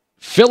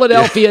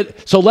Philadelphia. Yeah.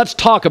 So let's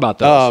talk about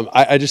those.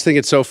 I just think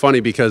it's so funny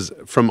because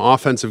from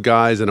offensive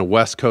guys in a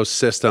West Coast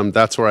system,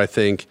 that's where I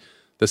think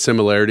the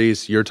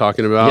similarities you're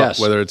talking about,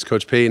 whether it's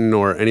Coach Payton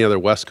or any other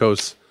West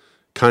Coast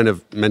kind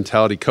of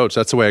mentality coach,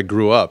 that's the way I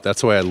grew up.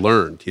 That's the way I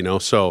learned,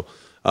 So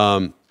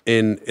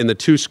in the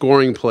two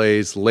scoring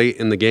plays late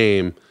in the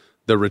game,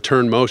 the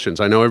return motions,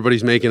 I know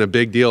everybody's making a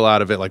big deal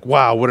out of it, like,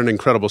 wow, what an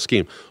incredible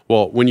scheme.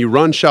 Well, when you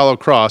run shallow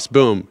cross,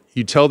 boom,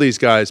 you tell these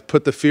guys,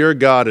 put the fear of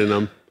God in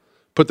them.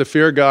 Put the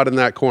fear of God in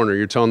that corner.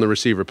 You're telling the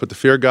receiver, put the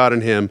fear of God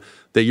in him,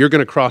 that you're going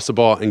to cross the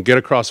ball and get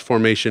across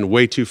formation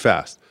way too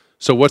fast.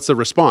 So what's the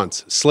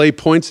response? Slay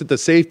points at the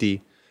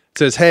safety,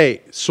 says,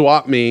 hey,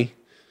 swap me,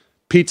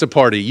 pizza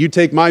party. You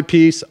take my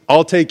piece,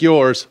 I'll take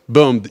yours.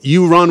 Boom,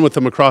 you run with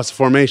them across the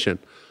formation.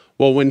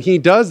 Well, when he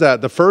does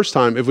that the first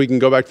time, if we can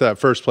go back to that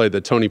first play,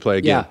 the Tony play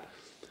again,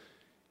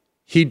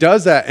 he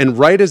does that, and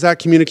right as that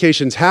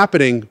communication's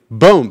happening,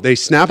 boom, they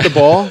snap the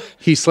ball,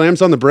 he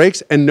slams on the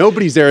brakes, and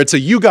nobody's there. It's a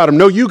you got him,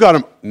 no, you got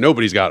him.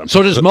 Nobody's got him.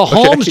 So does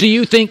Mahomes, do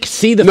you think,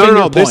 see the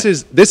finger point?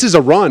 This is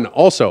a run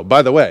also,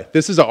 by the way.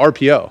 This is a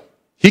RPO.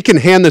 He can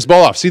hand this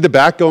ball off. See the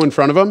back go in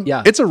front of him?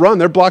 Yeah. It's a run.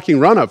 They're blocking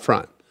run up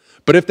front.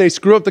 But if they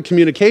screw up the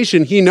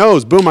communication, he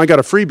knows, boom, I got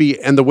a freebie,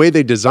 and the way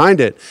they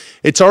designed it,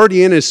 it's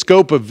already in his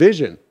scope of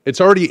vision. It's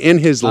already in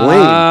his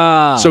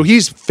lane. So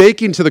he's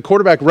faking to the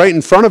quarterback right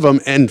in front of him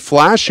and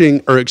flashing,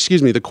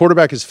 the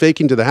quarterback is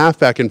faking to the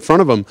halfback in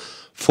front of him,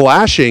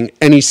 flashing,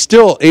 and he's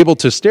still able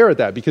to stare at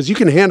that because you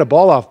can hand a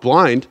ball off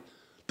blind.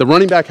 The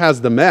running back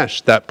has the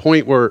mesh, that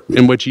point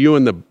in which you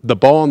and the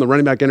ball and the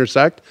running back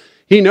intersect.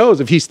 He knows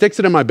if he sticks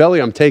it in my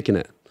belly, I'm taking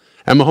it.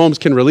 And Mahomes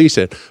can release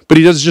it. But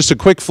he does just a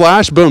quick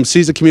flash, boom,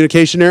 sees the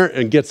communication error,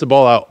 and gets the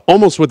ball out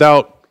almost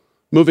without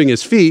moving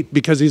his feet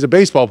because he's a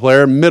baseball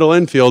player, middle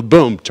infield,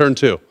 boom, turn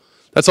 2.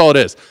 That's all it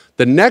is.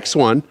 The next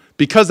one,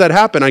 because that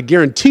happened, I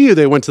guarantee you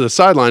they went to the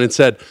sideline and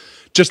said,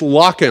 just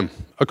lock him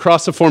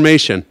across the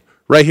formation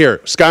right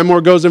here. Sky Moore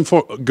goes in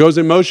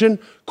motion,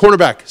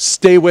 cornerback,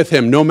 stay with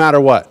him no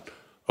matter what.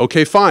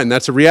 Okay, fine,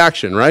 that's a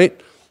reaction, right?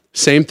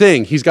 Same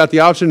thing. He's got the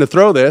option to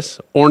throw this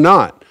or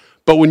not.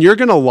 But when you're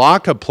going to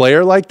lock a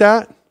player like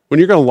that, when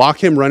you're going to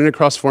lock him running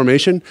across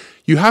formation,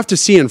 you have to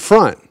see in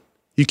front.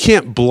 You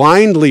can't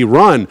blindly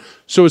run.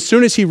 So as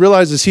soon as he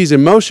realizes he's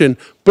in motion,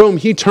 boom,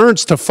 he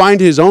turns to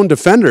find his own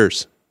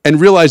defenders and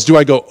realize, do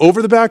I go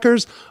over the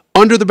backers,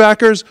 under the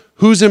backers?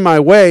 Who's in my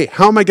way?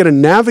 How am I going to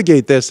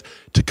navigate this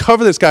to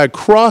cover this guy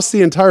across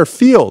the entire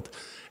field?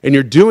 And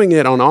you're doing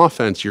it on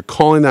offense. You're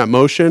calling that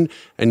motion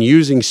and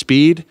using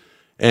speed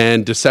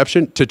and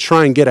deception to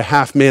try and get a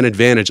half-man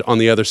advantage on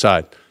the other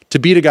side, to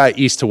beat a guy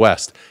east to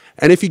west.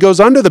 And if he goes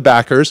under the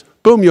backers,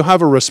 boom, you'll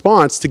have a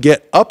response to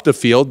get up the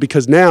field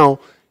because now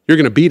you're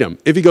going to beat him.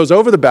 If he goes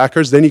over the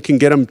backers, then you can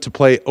get him to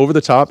play over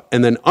the top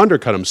and then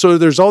undercut him. So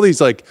there's all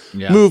these like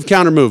move,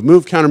 counter,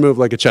 move,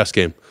 like a chess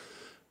game.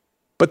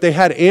 But they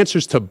had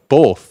answers to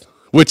both,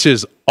 which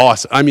is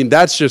awesome. I mean,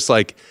 that's just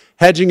like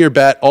hedging your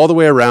bet all the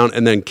way around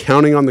and then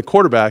counting on the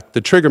quarterback, the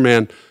trigger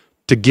man,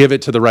 to give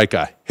it to the right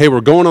guy. Hey,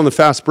 we're going on the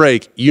fast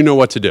break. You know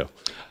what to do.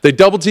 They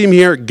double team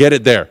here, get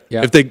it there.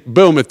 Yeah. If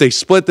they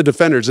split the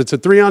defenders, it's a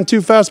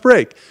 3-on-2 fast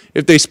break.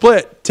 If they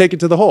split, take it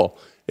to the hole.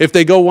 If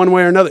they go one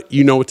way or another,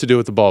 you know what to do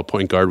with the ball,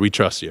 point guard. We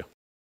trust you.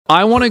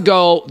 I want to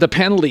go the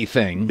penalty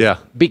thing. Yeah.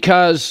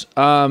 Because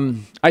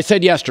I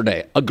said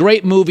yesterday, a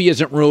great movie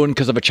isn't ruined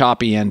because of a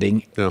choppy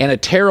ending, and a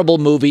terrible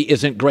movie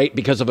isn't great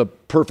because of a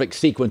perfect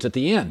sequence at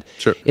the end.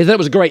 Sure. Is that it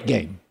was a great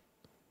game.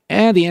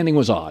 And the ending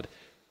was odd.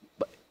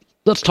 But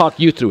let's talk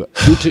you through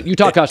it. You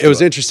talk us through it. It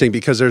was interesting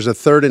because there's a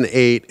 3rd and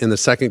 8 in the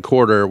second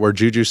quarter where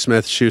Juju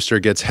Smith-Schuster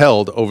gets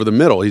held over the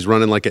middle. He's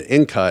running like an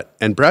in-cut,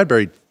 and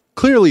Bradbury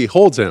clearly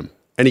holds him.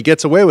 And he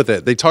gets away with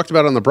it. They talked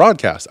about it on the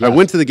broadcast. Yes. I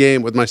went to the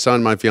game with my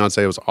son, my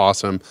fiance. It was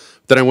awesome.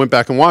 Then I went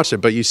back and watched it.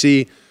 But you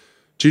see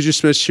Juju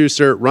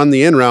Smith-Schuster run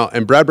the in route,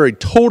 and Bradbury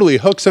totally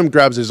hooks him,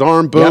 grabs his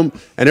arm, boom,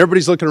 and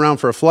everybody's looking around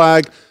for a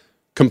flag.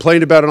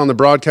 Complained about it on the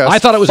broadcast. I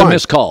thought it was a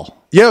missed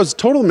call. Yeah, it was a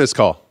total missed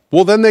call.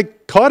 Well, then they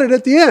caught it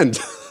at the end.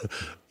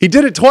 He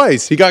did it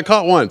twice. He got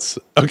caught once.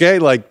 Okay,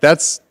 like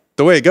that's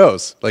the way it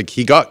goes. Like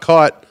he got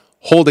caught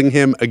holding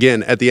him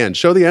again at the end.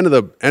 Show the end of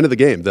the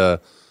game. The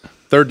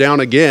 3rd down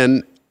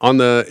again. In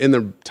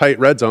the tight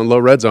red zone, low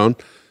red zone,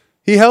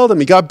 he held him.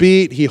 He got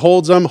beat. He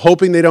holds him,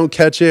 hoping they don't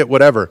catch it,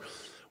 whatever.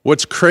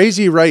 What's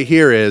crazy right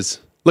here is,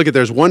 look at,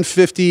 there's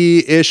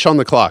 150-ish on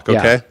the clock,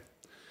 okay? Yeah.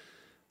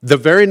 The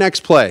very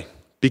next play,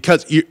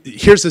 because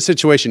here's the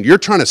situation. You're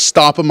trying to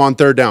stop him on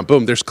 3rd down.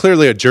 Boom, there's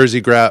clearly a jersey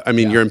grab. I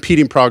mean, you're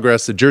impeding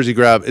progress, the jersey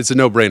grab. It's a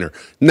no-brainer.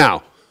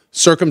 Now,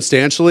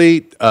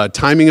 circumstantially,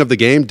 timing of the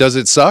game, does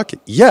it suck?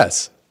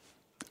 Yes.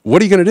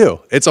 What are you going to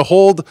do? It's a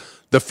hold.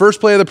 The first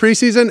play of the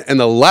preseason and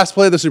the last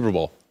play of the Super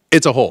Bowl.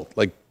 It's a hold.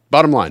 Like,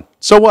 bottom line.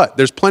 So what?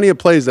 There's plenty of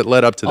plays that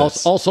led up to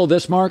this. Also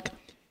this, Mark,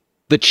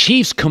 the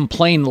Chiefs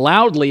complained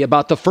loudly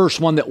about the first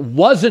one that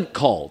wasn't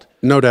called.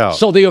 No doubt.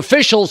 So the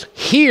officials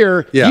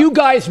here, you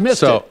guys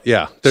missed it.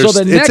 Yeah.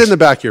 It's in the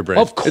back of your brain.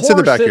 Of course it's in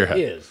the back of your head.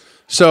 Is.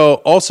 So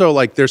also,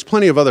 like, there's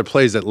plenty of other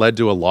plays that led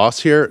to a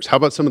loss here. How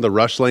about some of the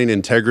rush lane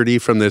integrity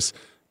from this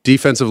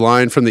defensive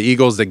line from the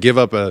Eagles that give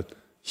up a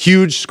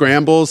huge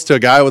scrambles to a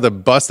guy with a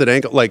busted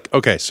ankle? Like,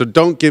 okay, so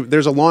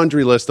there's a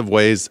laundry list of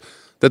ways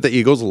that the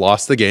Eagles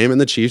lost the game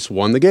and the Chiefs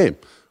won the game.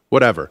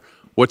 Whatever.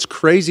 What's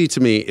crazy to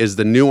me is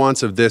the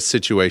nuance of this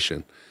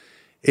situation.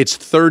 It's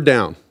 3rd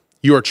down.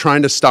 You are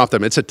trying to stop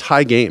them. It's a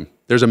tie game.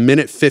 There's a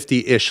minute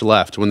 50-ish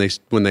left when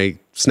they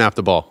snap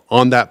the ball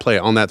on that play,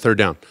 on that 3rd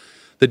down.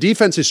 The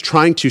defense is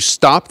trying to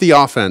stop the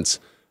offense,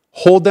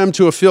 hold them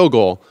to a field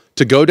goal,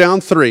 to go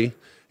down 3,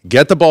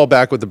 get the ball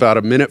back with about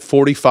a minute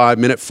 45,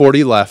 minute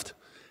 40 left,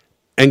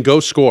 and go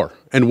score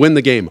and win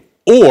the game,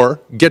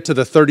 or get to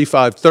the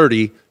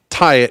 35-30,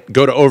 tie it,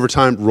 go to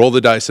overtime, roll the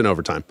dice in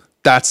overtime.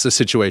 That's the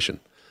situation.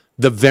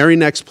 The very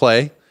next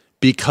play,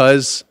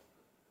 because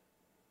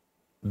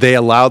they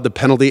allowed the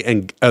penalty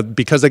and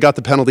because they got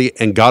the penalty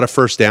and got a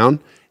 1st down,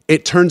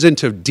 it turns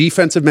into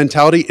defensive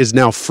mentality is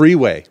now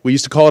freeway. We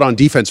used to call it on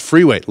defense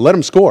freeway. Let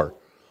them score.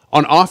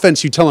 On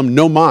offense, you tell them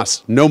no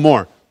mas, no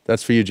more.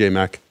 That's for you,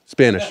 J-Mac,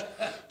 Spanish.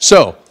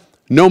 So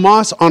no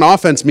mas on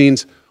offense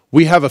means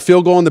we have a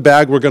field goal in the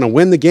bag. We're going to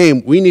win the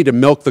game. We need to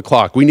milk the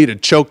clock. We need to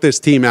choke this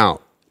team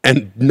out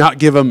and not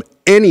give them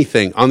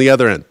anything on the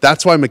other end.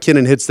 That's why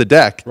McKinnon hits the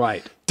deck.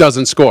 Right.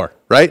 Doesn't score,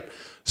 right?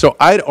 So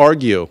I'd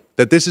argue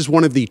that this is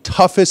one of the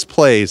toughest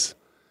plays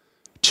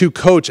to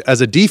coach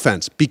as a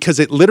defense because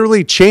it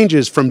literally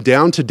changes from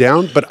down to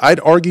down, but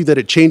I'd argue that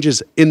it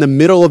changes in the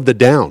middle of the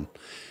down.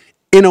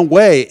 In a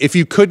way, if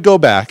you could go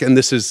back, and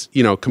this is,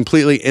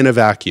 completely in a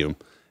vacuum,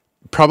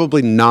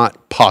 probably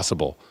not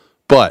possible,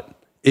 but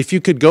if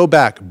you could go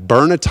back,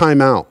 burn a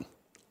timeout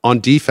on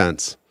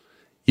defense,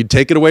 you'd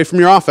take it away from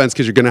your offense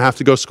because you're going to have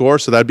to go score,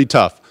 so that'd be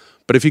tough.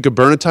 But if you could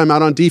burn a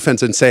timeout on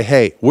defense and say,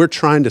 hey, we're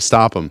trying to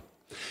stop him.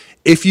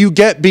 If you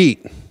get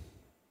beat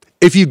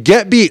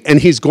and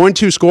he's going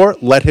to score,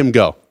 let him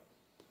go.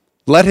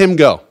 Let him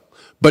go.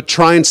 But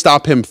try and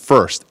stop him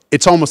first.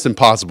 It's almost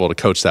impossible to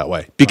coach that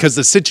way because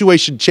the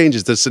situation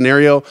changes. The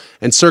scenario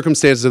and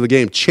circumstances of the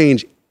game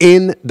change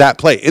in that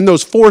play. In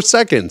those 4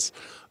 seconds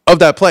of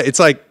that play, it's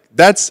like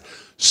that's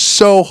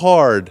so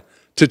hard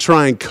to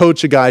try and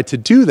coach a guy to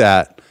do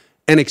that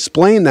and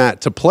explain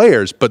that to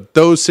players. But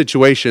those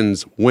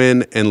situations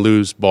win and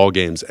lose ball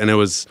games. And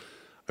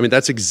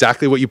that's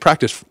exactly what you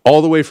practice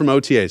all the way from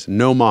OTAs.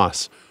 No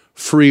mas,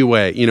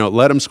 freeway,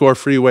 let them score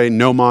freeway,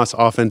 no mas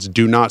offense,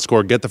 do not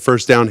score, get the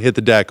 1st down, hit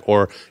the deck,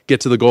 or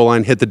get to the goal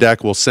line, hit the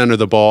deck, we'll center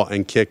the ball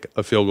and kick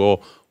a field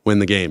goal, win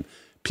the game.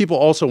 People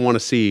also want to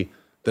see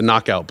the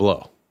knockout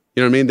blow.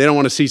 You know what I mean? They don't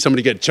want to see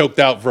somebody get choked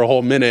out for a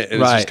whole minute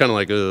and it's just kind of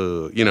like,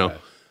 Right.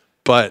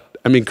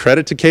 But,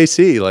 credit to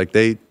KC.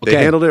 They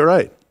handled it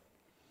right.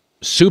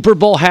 Super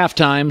Bowl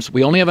halftimes,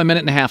 we only have a minute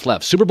and a half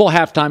left. Super Bowl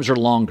halftimes are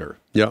longer.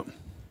 Yep.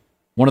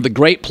 One of the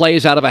great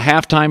plays out of a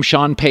halftime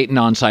Sean Payton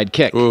onside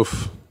kick.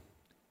 Oof.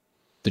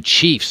 The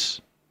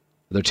Chiefs,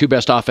 their two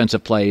best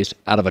offensive plays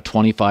out of a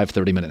 25,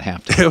 30-minute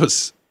halftime.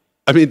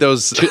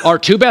 Those... Our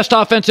two best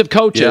offensive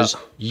coaches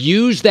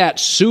use that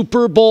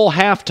Super Bowl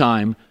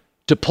halftime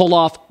to pull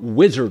off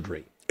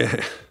wizardry.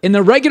 In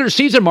the regular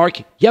season, Mark,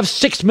 you have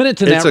 6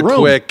 minutes in that room. It's a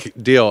quick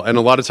deal. And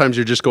a lot of times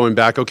you're just going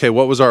back, okay,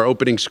 what was our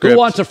opening script? Who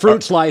wants a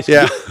fruit slice?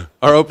 Yeah.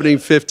 Our opening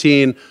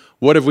 15.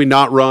 What have we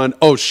not run?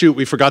 Oh, shoot,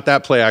 we forgot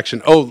that play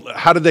action. Oh,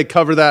 how did they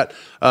cover that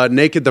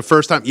naked the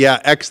first time? Yeah,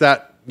 X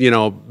that,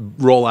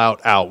 roll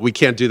out. We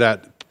can't do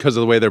that because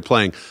of the way they're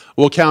playing.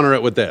 We'll counter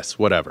it with this,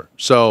 whatever.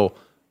 So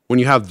when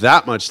you have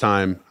that much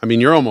time,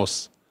 you're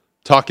almost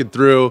talking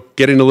through,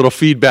 getting a little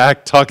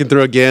feedback, talking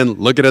through again,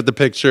 looking at the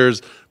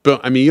pictures.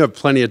 But, you have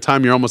plenty of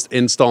time. You're almost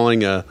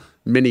installing a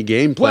mini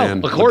game plan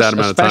of course, with that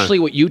amount of time. Especially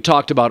what you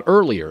talked about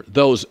earlier,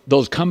 those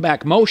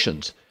comeback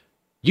motions.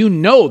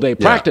 They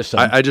practice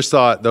them. I just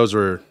thought those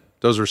were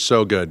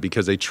so good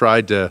because they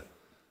tried to.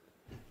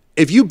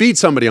 If you beat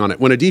somebody on it,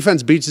 when a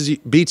defense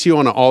beats you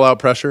on an all-out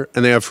pressure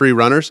and they have free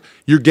runners,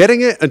 you're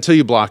getting it until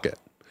you block it.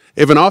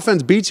 If an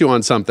offense beats you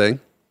on something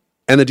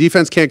and the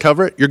defense can't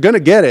cover it, you're going to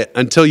get it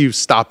until you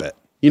stop it.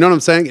 You know what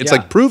I'm saying? It's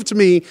like, prove to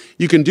me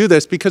you can do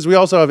this because we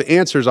also have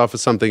answers off of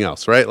something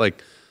else, right?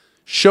 Like,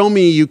 show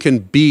me you can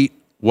beat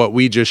what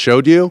we just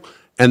showed you.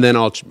 And then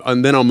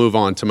I'll move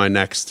on to my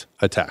next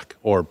attack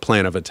or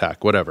plan of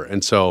attack, whatever.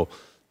 And so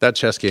that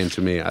chess game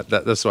to me,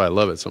 that's why I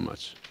love it so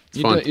much.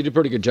 It's fun. You do a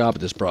pretty good job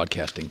at this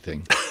broadcasting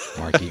thing,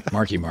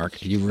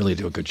 Mark. You really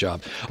do a good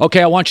job.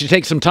 Okay, I want you to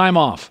take some time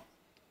off.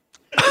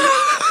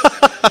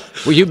 I'll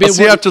see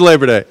you after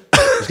Labor Day.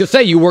 I was going to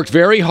say, you worked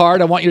very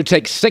hard. I want you to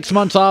take 6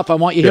 months off. I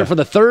want you here for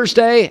the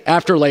Thursday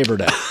after Labor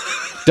Day.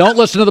 Don't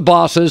listen to the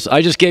bosses.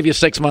 I just gave you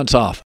 6 months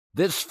off.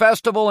 This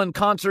festival and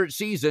concert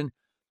season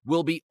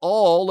will be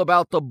all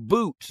about the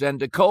boots, and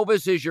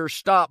Tecovas is your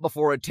stop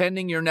before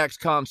attending your next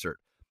concert.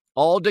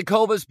 All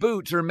Tecovas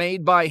boots are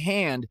made by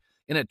hand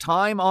in a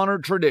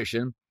time-honored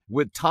tradition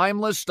with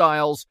timeless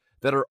styles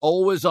that are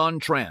always on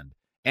trend.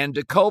 And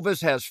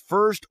Tecovas has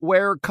first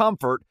wear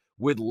comfort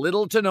with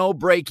little to no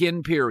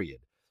break-in period.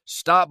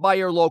 Stop by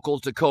your local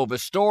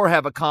Tecovas store,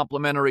 have a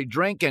complimentary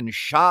drink, and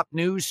shop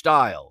new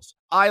styles.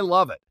 I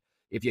love it.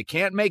 If you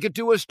can't make it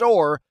to a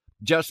store,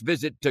 just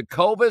visit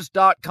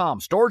Tecovas.com.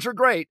 Stores are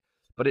great,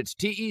 but it's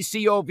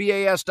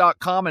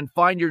TECOVAS.com and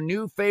find your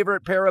new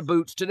favorite pair of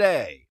boots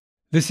today.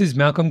 This is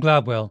Malcolm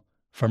Gladwell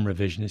from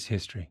Revisionist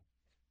History.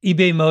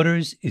 eBay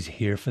Motors is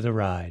here for the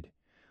ride.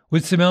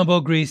 With some elbow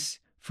grease,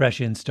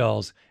 fresh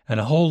installs, and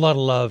a whole lot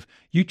of love,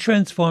 you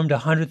transformed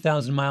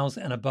 100,000 miles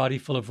and a body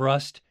full of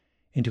rust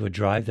into a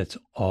drive that's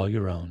all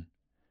your own.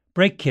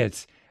 Brake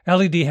kits,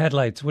 LED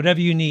headlights,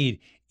 whatever you need,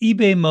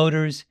 eBay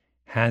Motors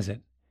has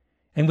it.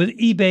 And with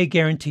eBay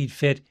Guaranteed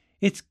Fit,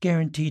 it's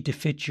guaranteed to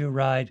fit your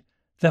ride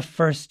the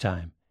first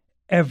time,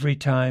 every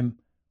time,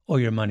 or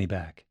your money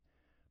back.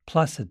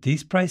 Plus, at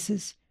these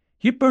prices,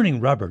 you're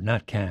burning rubber,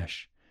 not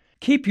cash.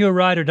 Keep your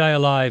ride or die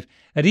alive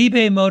at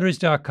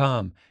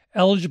ebaymotors.com.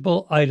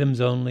 Eligible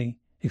items only.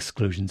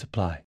 Exclusions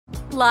apply.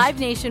 Live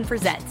Nation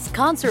presents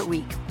Concert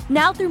Week.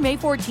 Now through May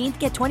 14th,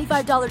 get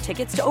 $25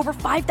 tickets to over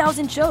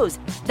 5,000 shows.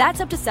 That's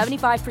up to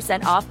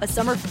 75% off a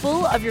summer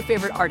full of your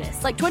favorite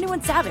artists like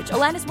 21 Savage,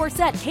 Alanis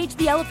Morissette, Cage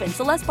the Elephant,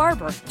 Celeste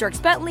Barber,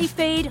 Dierks Bentley,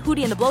 Fade,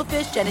 Hootie and the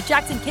Blowfish, Janet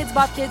Jackson, Kids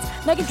Bop Kids,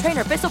 Meghan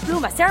Trainor, Peso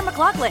Pluma, Sarah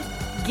McLachlan.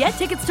 Get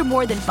tickets to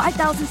more than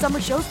 5,000 summer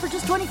shows for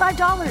just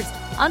 $25.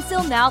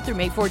 Until now through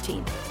May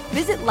 14th.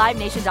 Visit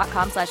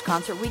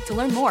LiveNation.com/Concert Week to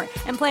learn more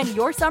and plan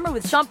your summer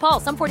with Sean Paul,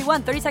 Sum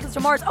 41, 30 Seconds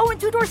to Mars,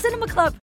 and Two Door Cinema Club.